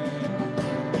name.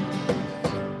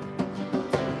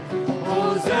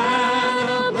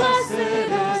 Hosanna, blessed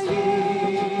is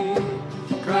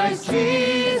he, Christ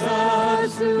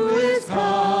Jesus, who is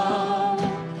come,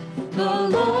 the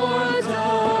Lord's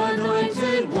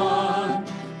anointed one.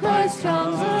 Christ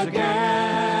comes again.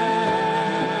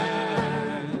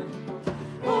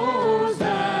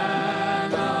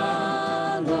 Hosanna,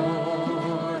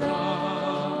 Lord,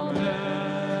 amen.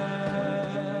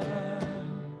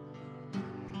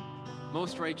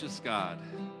 Most righteous God,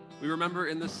 we remember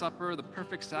in this supper the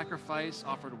perfect sacrifice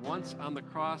offered once on the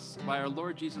cross by our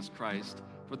Lord Jesus Christ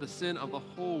for the sin of the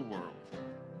whole world.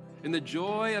 In the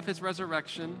joy of his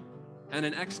resurrection and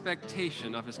in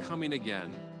expectation of his coming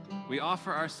again, we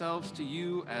offer ourselves to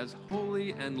you as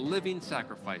holy and living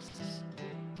sacrifices.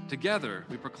 Together,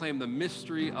 we proclaim the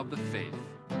mystery of the faith.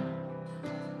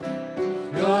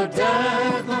 Your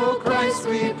death, O Christ,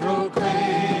 we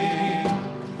proclaim.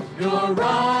 Your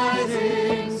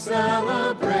rising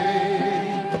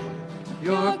celebrate.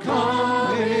 Your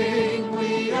coming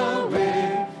we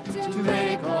await to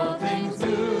make all things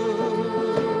new.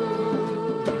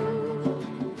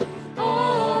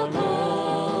 All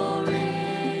glory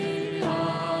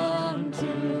unto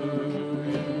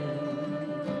you.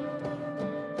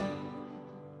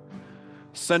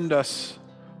 Send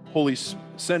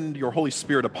your Holy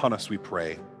Spirit upon us, we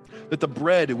pray, that the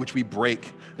bread which we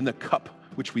break and the cup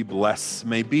which we bless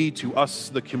may be to us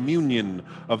the communion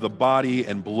of the body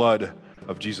and blood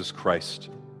of Jesus Christ.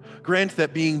 Grant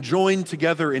that being joined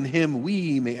together in him,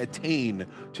 we may attain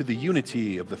to the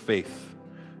unity of the faith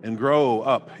and grow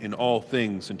up in all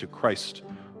things into Christ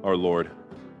our Lord.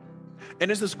 And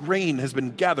as this grain has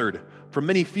been gathered from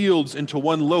many fields into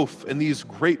one loaf, and these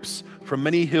grapes from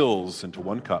many hills into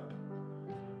one cup,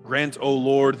 grant, O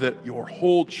Lord, that your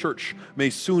whole church may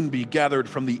soon be gathered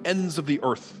from the ends of the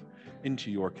earth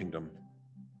into your kingdom.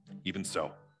 Even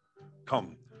so,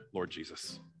 come, Lord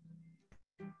Jesus.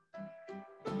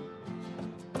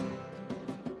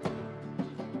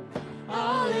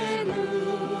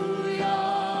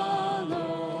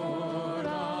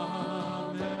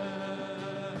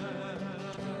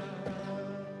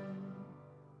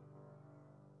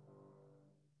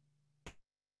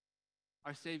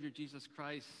 our Savior Jesus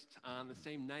Christ, on the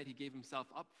same night he gave himself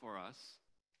up for us,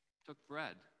 took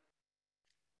bread.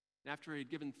 And after he had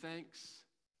given thanks,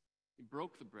 he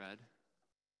broke the bread,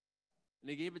 and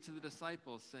he gave it to the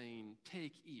disciples, saying,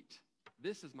 "Take, eat.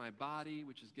 This is my body,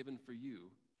 which is given for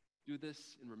you. Do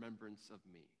this in remembrance of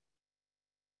me."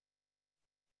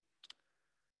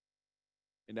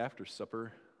 And after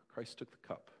supper, Christ took the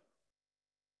cup.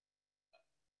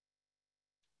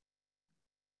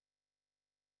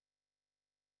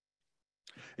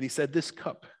 And he said, "This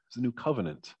cup is the new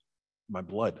covenant, my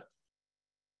blood,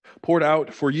 poured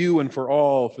out for you and for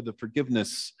all for the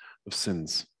forgiveness of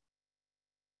sins.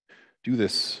 Do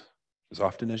this as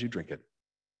often as you drink it, in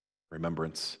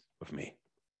remembrance of me."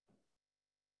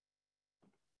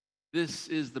 This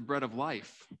is the bread of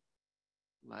life.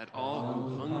 Let all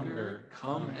who hunger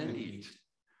come and eat.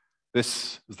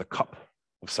 This is the cup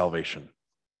of salvation.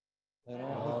 Let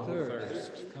all who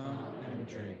thirst come and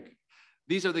drink.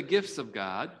 These are the gifts of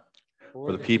God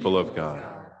For the people of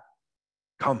God.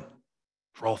 Come,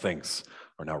 for all things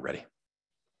are now ready.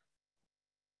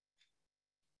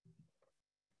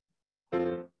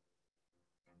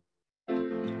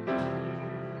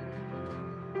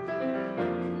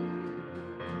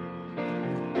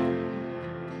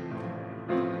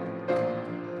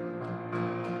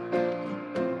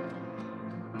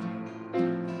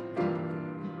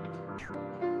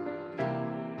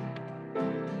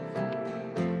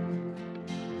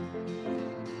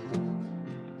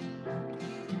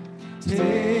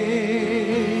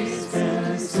 Taste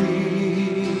and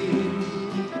see,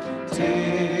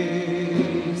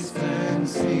 taste and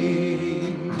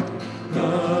see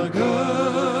the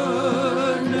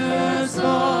goodness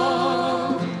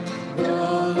of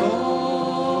the Lord.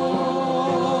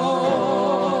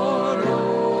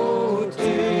 Oh,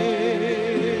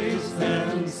 taste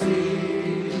and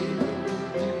see,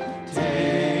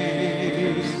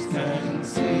 taste and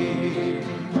see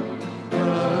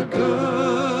the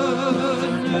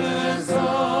goodness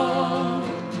of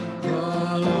the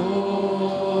Lord.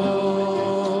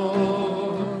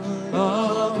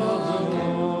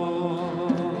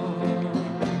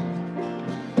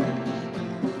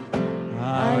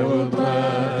 I will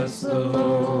bless the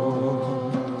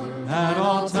Lord at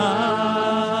all times.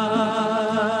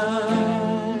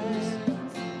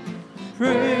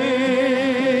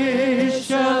 Praise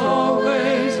shall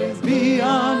always be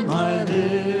on my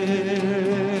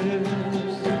lips.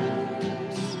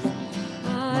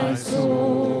 My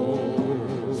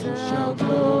soul shall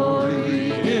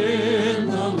glory in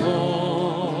the Lord.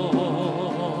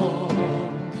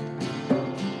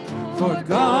 For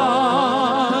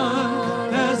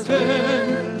God has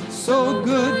been so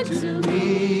good to me.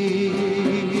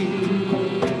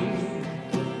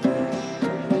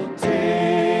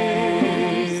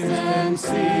 Taste and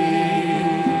see,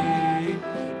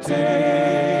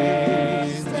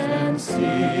 taste and see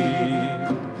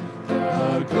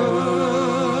the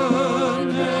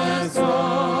goodness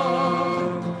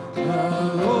of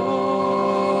the Lord.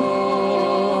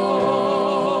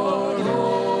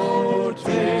 Oh,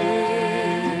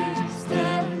 taste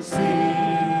and see,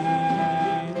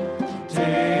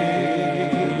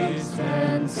 taste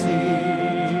and see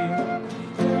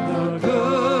the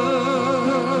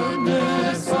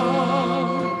goodness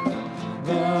of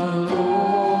the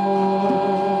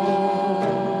Lord,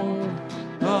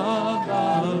 of the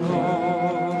Lord.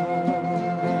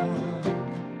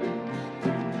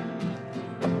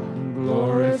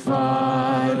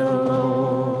 Glorify the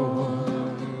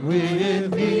Lord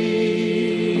with me.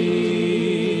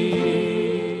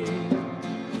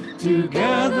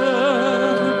 Together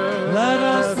let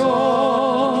us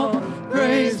all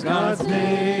praise God's name.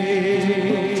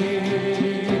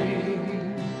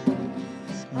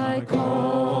 I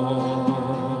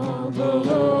call the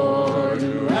Lord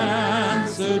who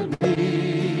answered me.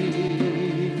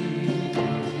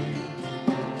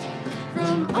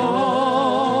 From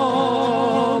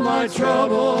all my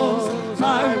troubles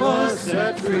I was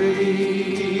set free.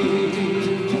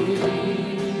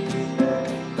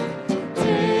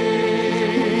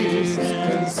 Taste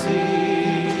and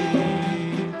see,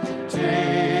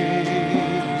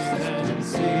 taste and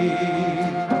see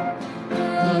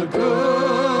the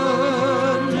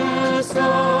goodness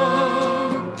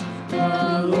of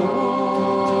the Lord.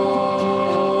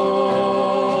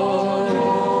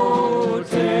 Oh,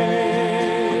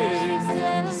 taste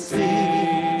and see,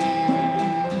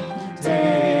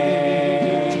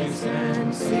 taste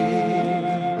and see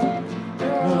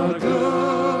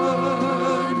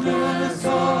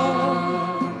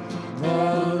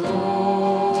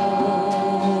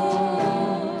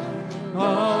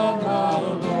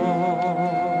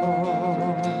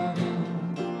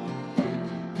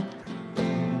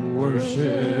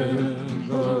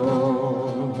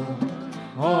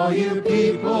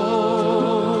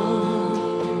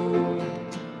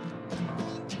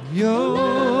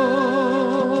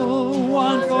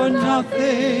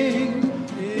nothing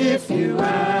if you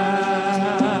ask.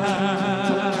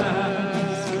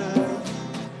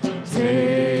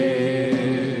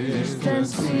 Taste and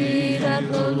see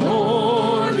that the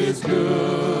Lord is good.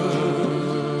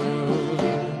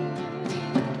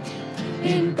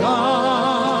 In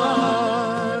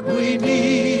God we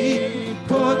need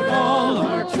put all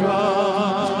our trust.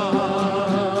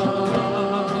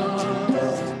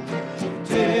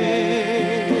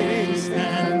 Taste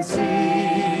and see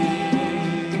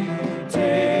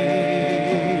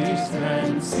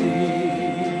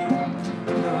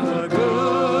the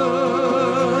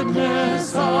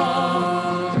goodness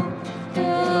of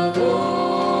the Lord.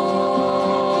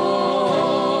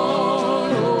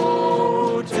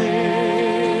 Oh,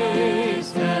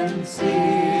 taste and see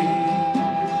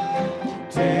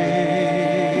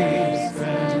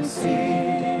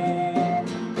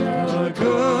the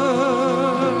goodness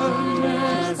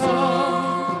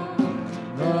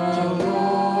of the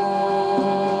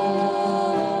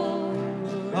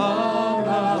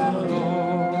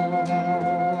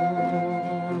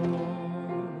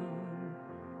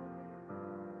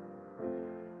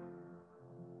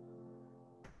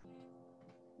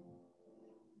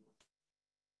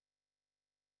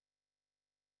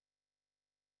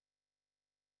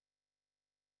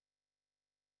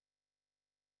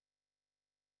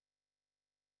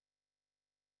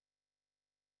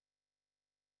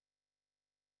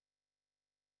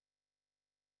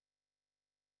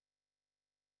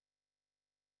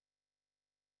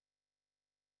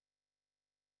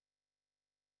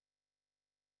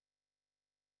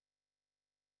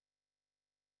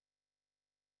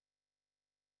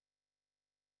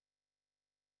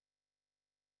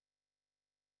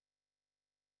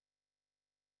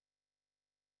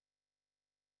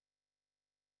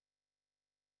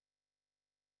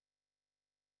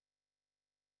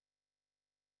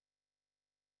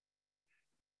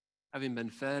Having been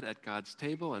fed at God's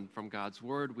table and from God's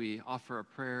word, we offer a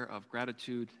prayer of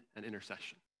gratitude and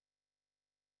intercession.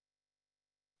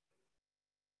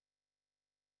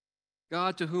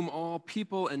 God, to whom all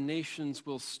people and nations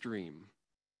will stream,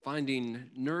 finding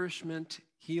nourishment,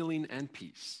 healing, and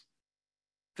peace.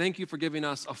 Thank you for giving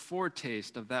us a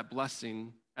foretaste of that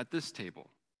blessing at this table.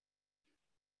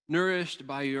 Nourished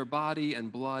by your body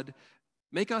and blood,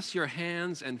 make us your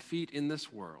hands and feet in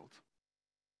this world.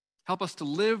 Help us to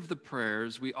live the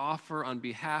prayers we offer on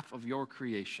behalf of your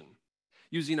creation,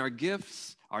 using our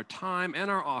gifts, our time, and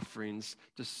our offerings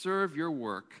to serve your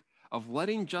work of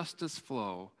letting justice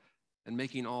flow and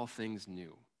making all things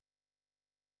new.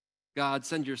 God,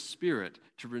 send your Spirit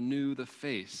to renew the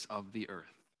face of the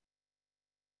earth.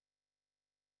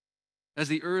 As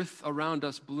the earth around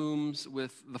us blooms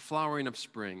with the flowering of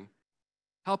spring,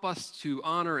 help us to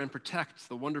honor and protect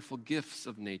the wonderful gifts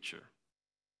of nature.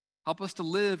 Help us to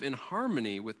live in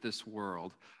harmony with this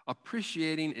world,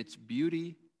 appreciating its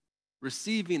beauty,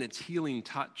 receiving its healing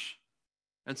touch,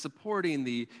 and supporting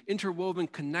the interwoven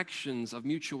connections of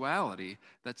mutuality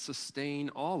that sustain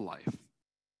all life.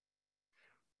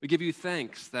 We give you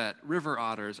thanks that river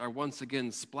otters are once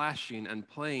again splashing and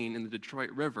playing in the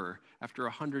Detroit River after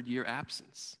a 100-year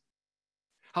absence.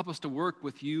 Help us to work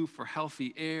with you for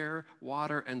healthy air,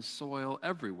 water, and soil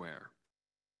everywhere.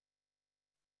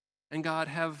 And God,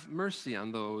 have mercy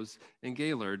on those in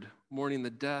Gaylord mourning the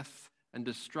death and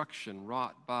destruction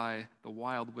wrought by the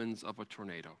wild winds of a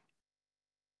tornado.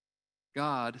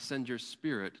 God, send your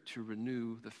Spirit to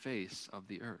renew the face of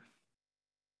the earth.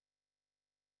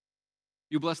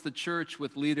 You bless the church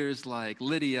with leaders like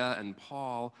Lydia and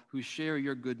Paul who share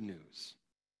your good news.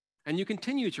 And you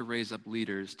continue to raise up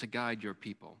leaders to guide your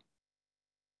people.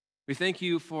 We thank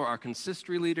you for our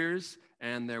consistory leaders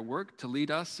and their work to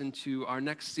lead us into our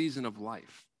next season of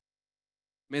life.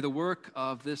 May the work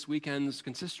of this weekend's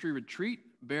consistory retreat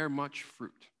bear much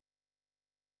fruit.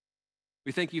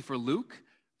 We thank you for Luke,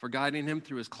 for guiding him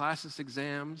through his classis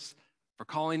exams, for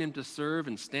calling him to serve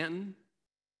in Stanton,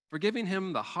 for giving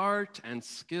him the heart and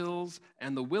skills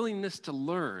and the willingness to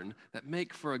learn that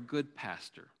make for a good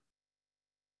pastor.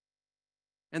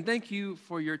 And thank you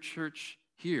for your church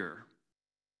here.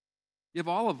 Give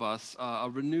all of us a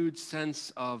renewed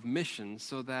sense of mission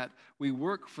so that we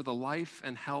work for the life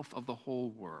and health of the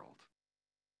whole world.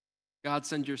 God,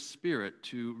 send your Spirit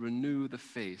to renew the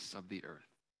face of the earth.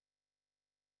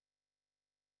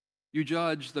 You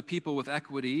judge the people with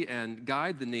equity and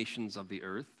guide the nations of the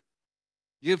earth.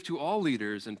 Give to all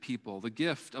leaders and people the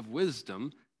gift of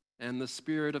wisdom and the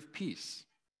spirit of peace.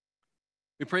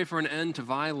 We pray for an end to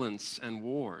violence and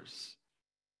wars.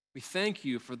 We thank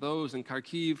you for those in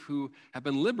Kharkiv who have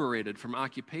been liberated from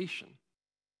occupation.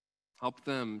 Help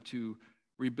them to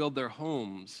rebuild their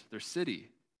homes, their city,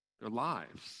 their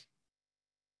lives.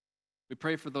 We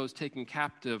pray for those taken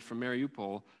captive from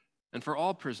Mariupol and for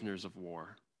all prisoners of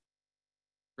war.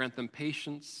 Grant them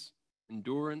patience,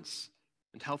 endurance,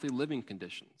 and healthy living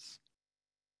conditions.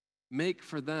 Make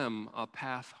for them a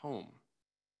path home.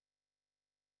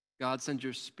 God, send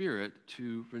your Spirit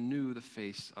to renew the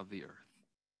face of the earth.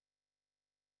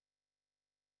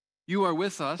 You are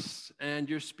with us, and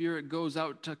your Spirit goes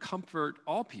out to comfort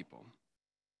all people.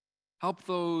 Help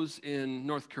those in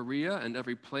North Korea and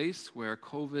every place where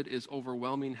COVID is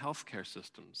overwhelming healthcare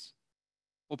systems.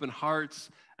 Open hearts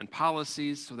and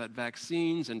policies so that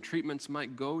vaccines and treatments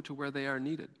might go to where they are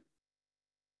needed.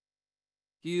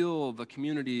 Heal the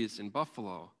communities in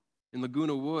Buffalo, in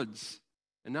Laguna Woods,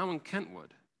 and now in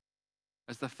Kentwood,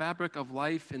 as the fabric of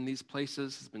life in these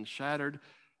places has been shattered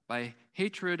by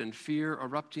hatred and fear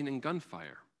erupting in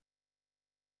gunfire.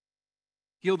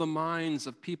 Heal the minds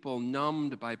of people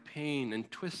numbed by pain and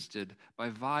twisted by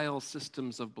vile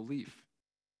systems of belief.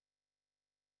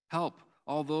 Help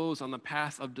all those on the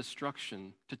path of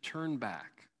destruction to turn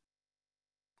back.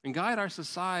 And guide our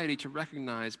society to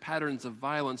recognize patterns of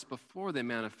violence before they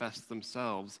manifest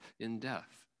themselves in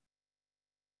death.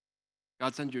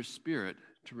 God, send your Spirit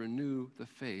to renew the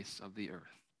face of the earth.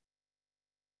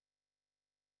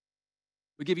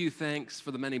 We give you thanks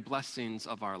for the many blessings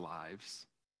of our lives,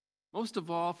 most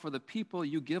of all for the people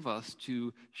you give us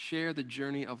to share the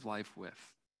journey of life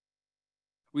with.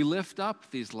 We lift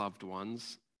up these loved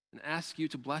ones and ask you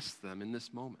to bless them in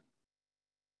this moment.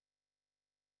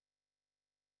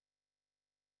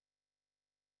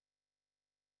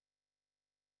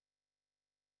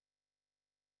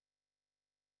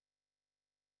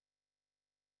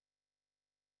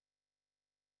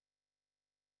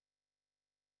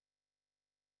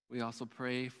 We also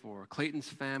pray for Clayton's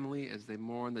family as they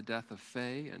mourn the death of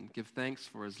Faye and give thanks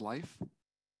for his life.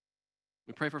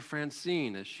 We pray for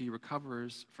Francine as she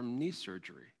recovers from knee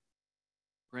surgery.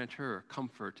 Grant her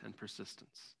comfort and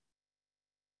persistence.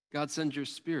 God, send your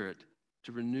Spirit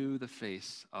to renew the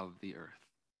face of the earth.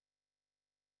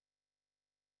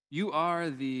 You are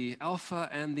the Alpha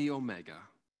and the Omega,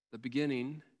 the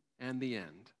beginning and the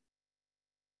end.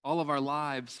 All of our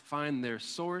lives find their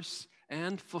source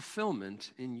and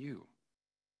fulfillment in you.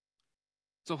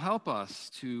 So help us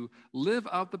to live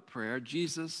out the prayer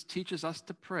Jesus teaches us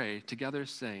to pray together,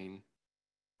 saying,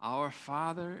 Our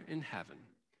Father in heaven,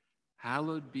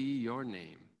 hallowed be your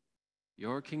name.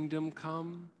 Your kingdom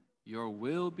come, your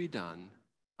will be done,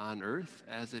 on earth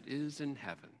as it is in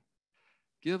heaven.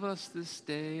 Give us this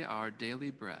day our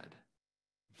daily bread.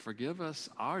 Forgive us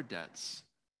our debts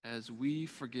as we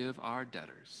forgive our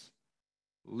debtors.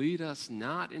 Lead us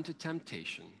not into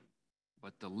temptation,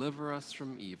 but deliver us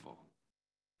from evil.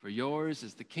 For yours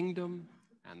is the kingdom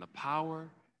and the power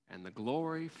and the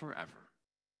glory forever.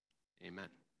 Amen.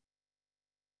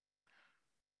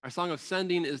 Our song of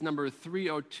sending is number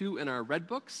 302 in our red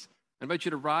books. I invite you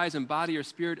to rise and body your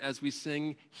spirit as we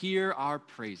sing, Hear Our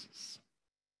Praises.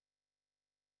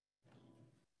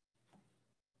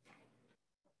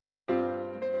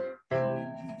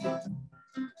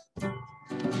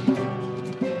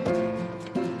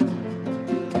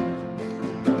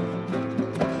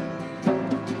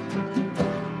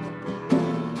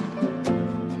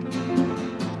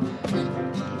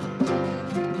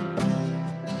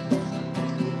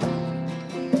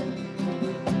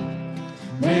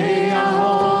 May our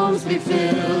homes be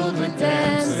filled with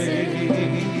dancing.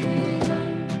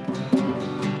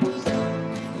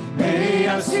 May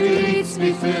our streets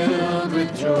be filled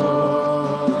with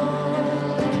joy.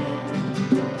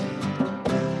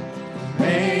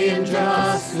 May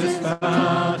injustice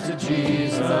bow to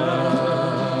Jesus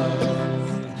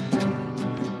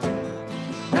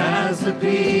as the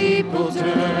people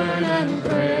turn and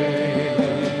pray.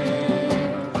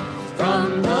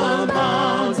 From the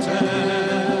mountains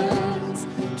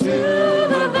to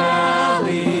the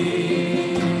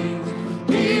valleys,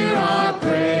 hear our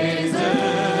praises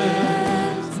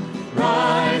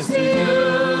rise to you.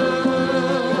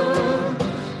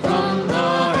 From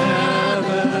the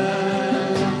heavens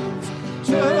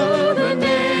to the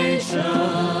nations,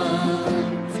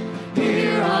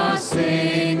 hear our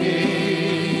singing,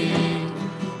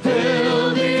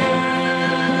 fill the air.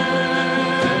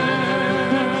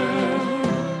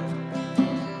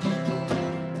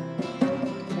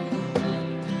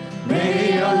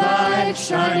 May your light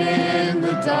shine in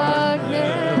the darkness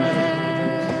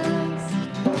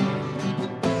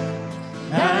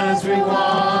as we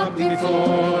walk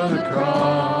before the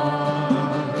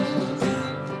cross.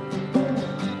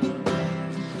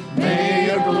 May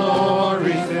your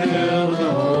glory fill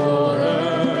the whole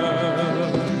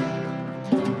earth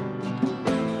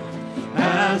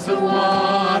as the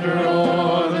water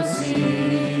o'er the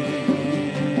sea.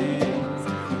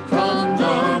 From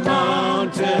the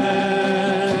mountains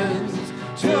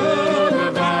to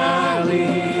the valley,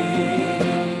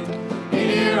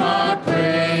 hear our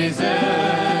praises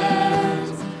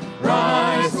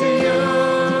rise to you.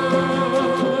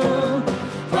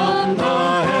 From the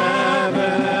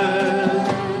heavens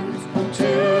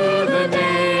to the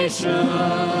nations,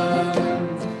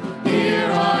 hear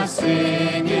our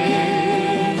singing,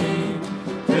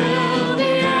 fill the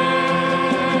air.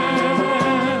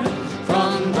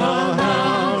 From the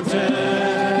mountains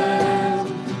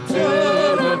to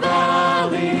the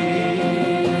valley,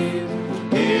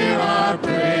 hear our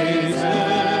praises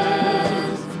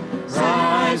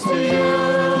rise to you.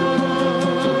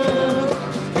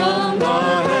 From the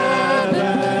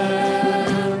heavens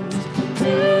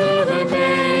to the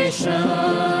nations,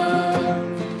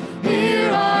 hear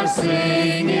our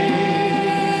singing,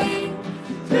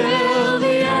 fill the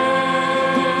air.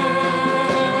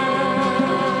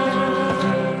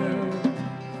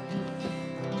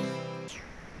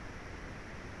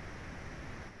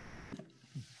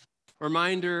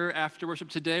 Reminder after worship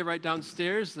today, right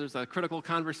downstairs, there's a critical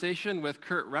conversation with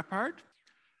Kurt Reppart.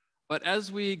 But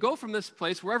as we go from this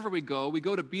place, wherever we go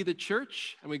to be the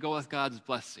church, and we go with God's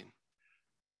blessing.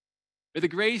 May the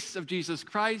grace of Jesus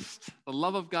Christ, the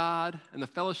love of God, and the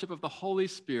fellowship of the Holy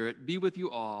Spirit be with you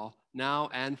all now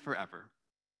and forever.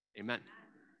 Amen.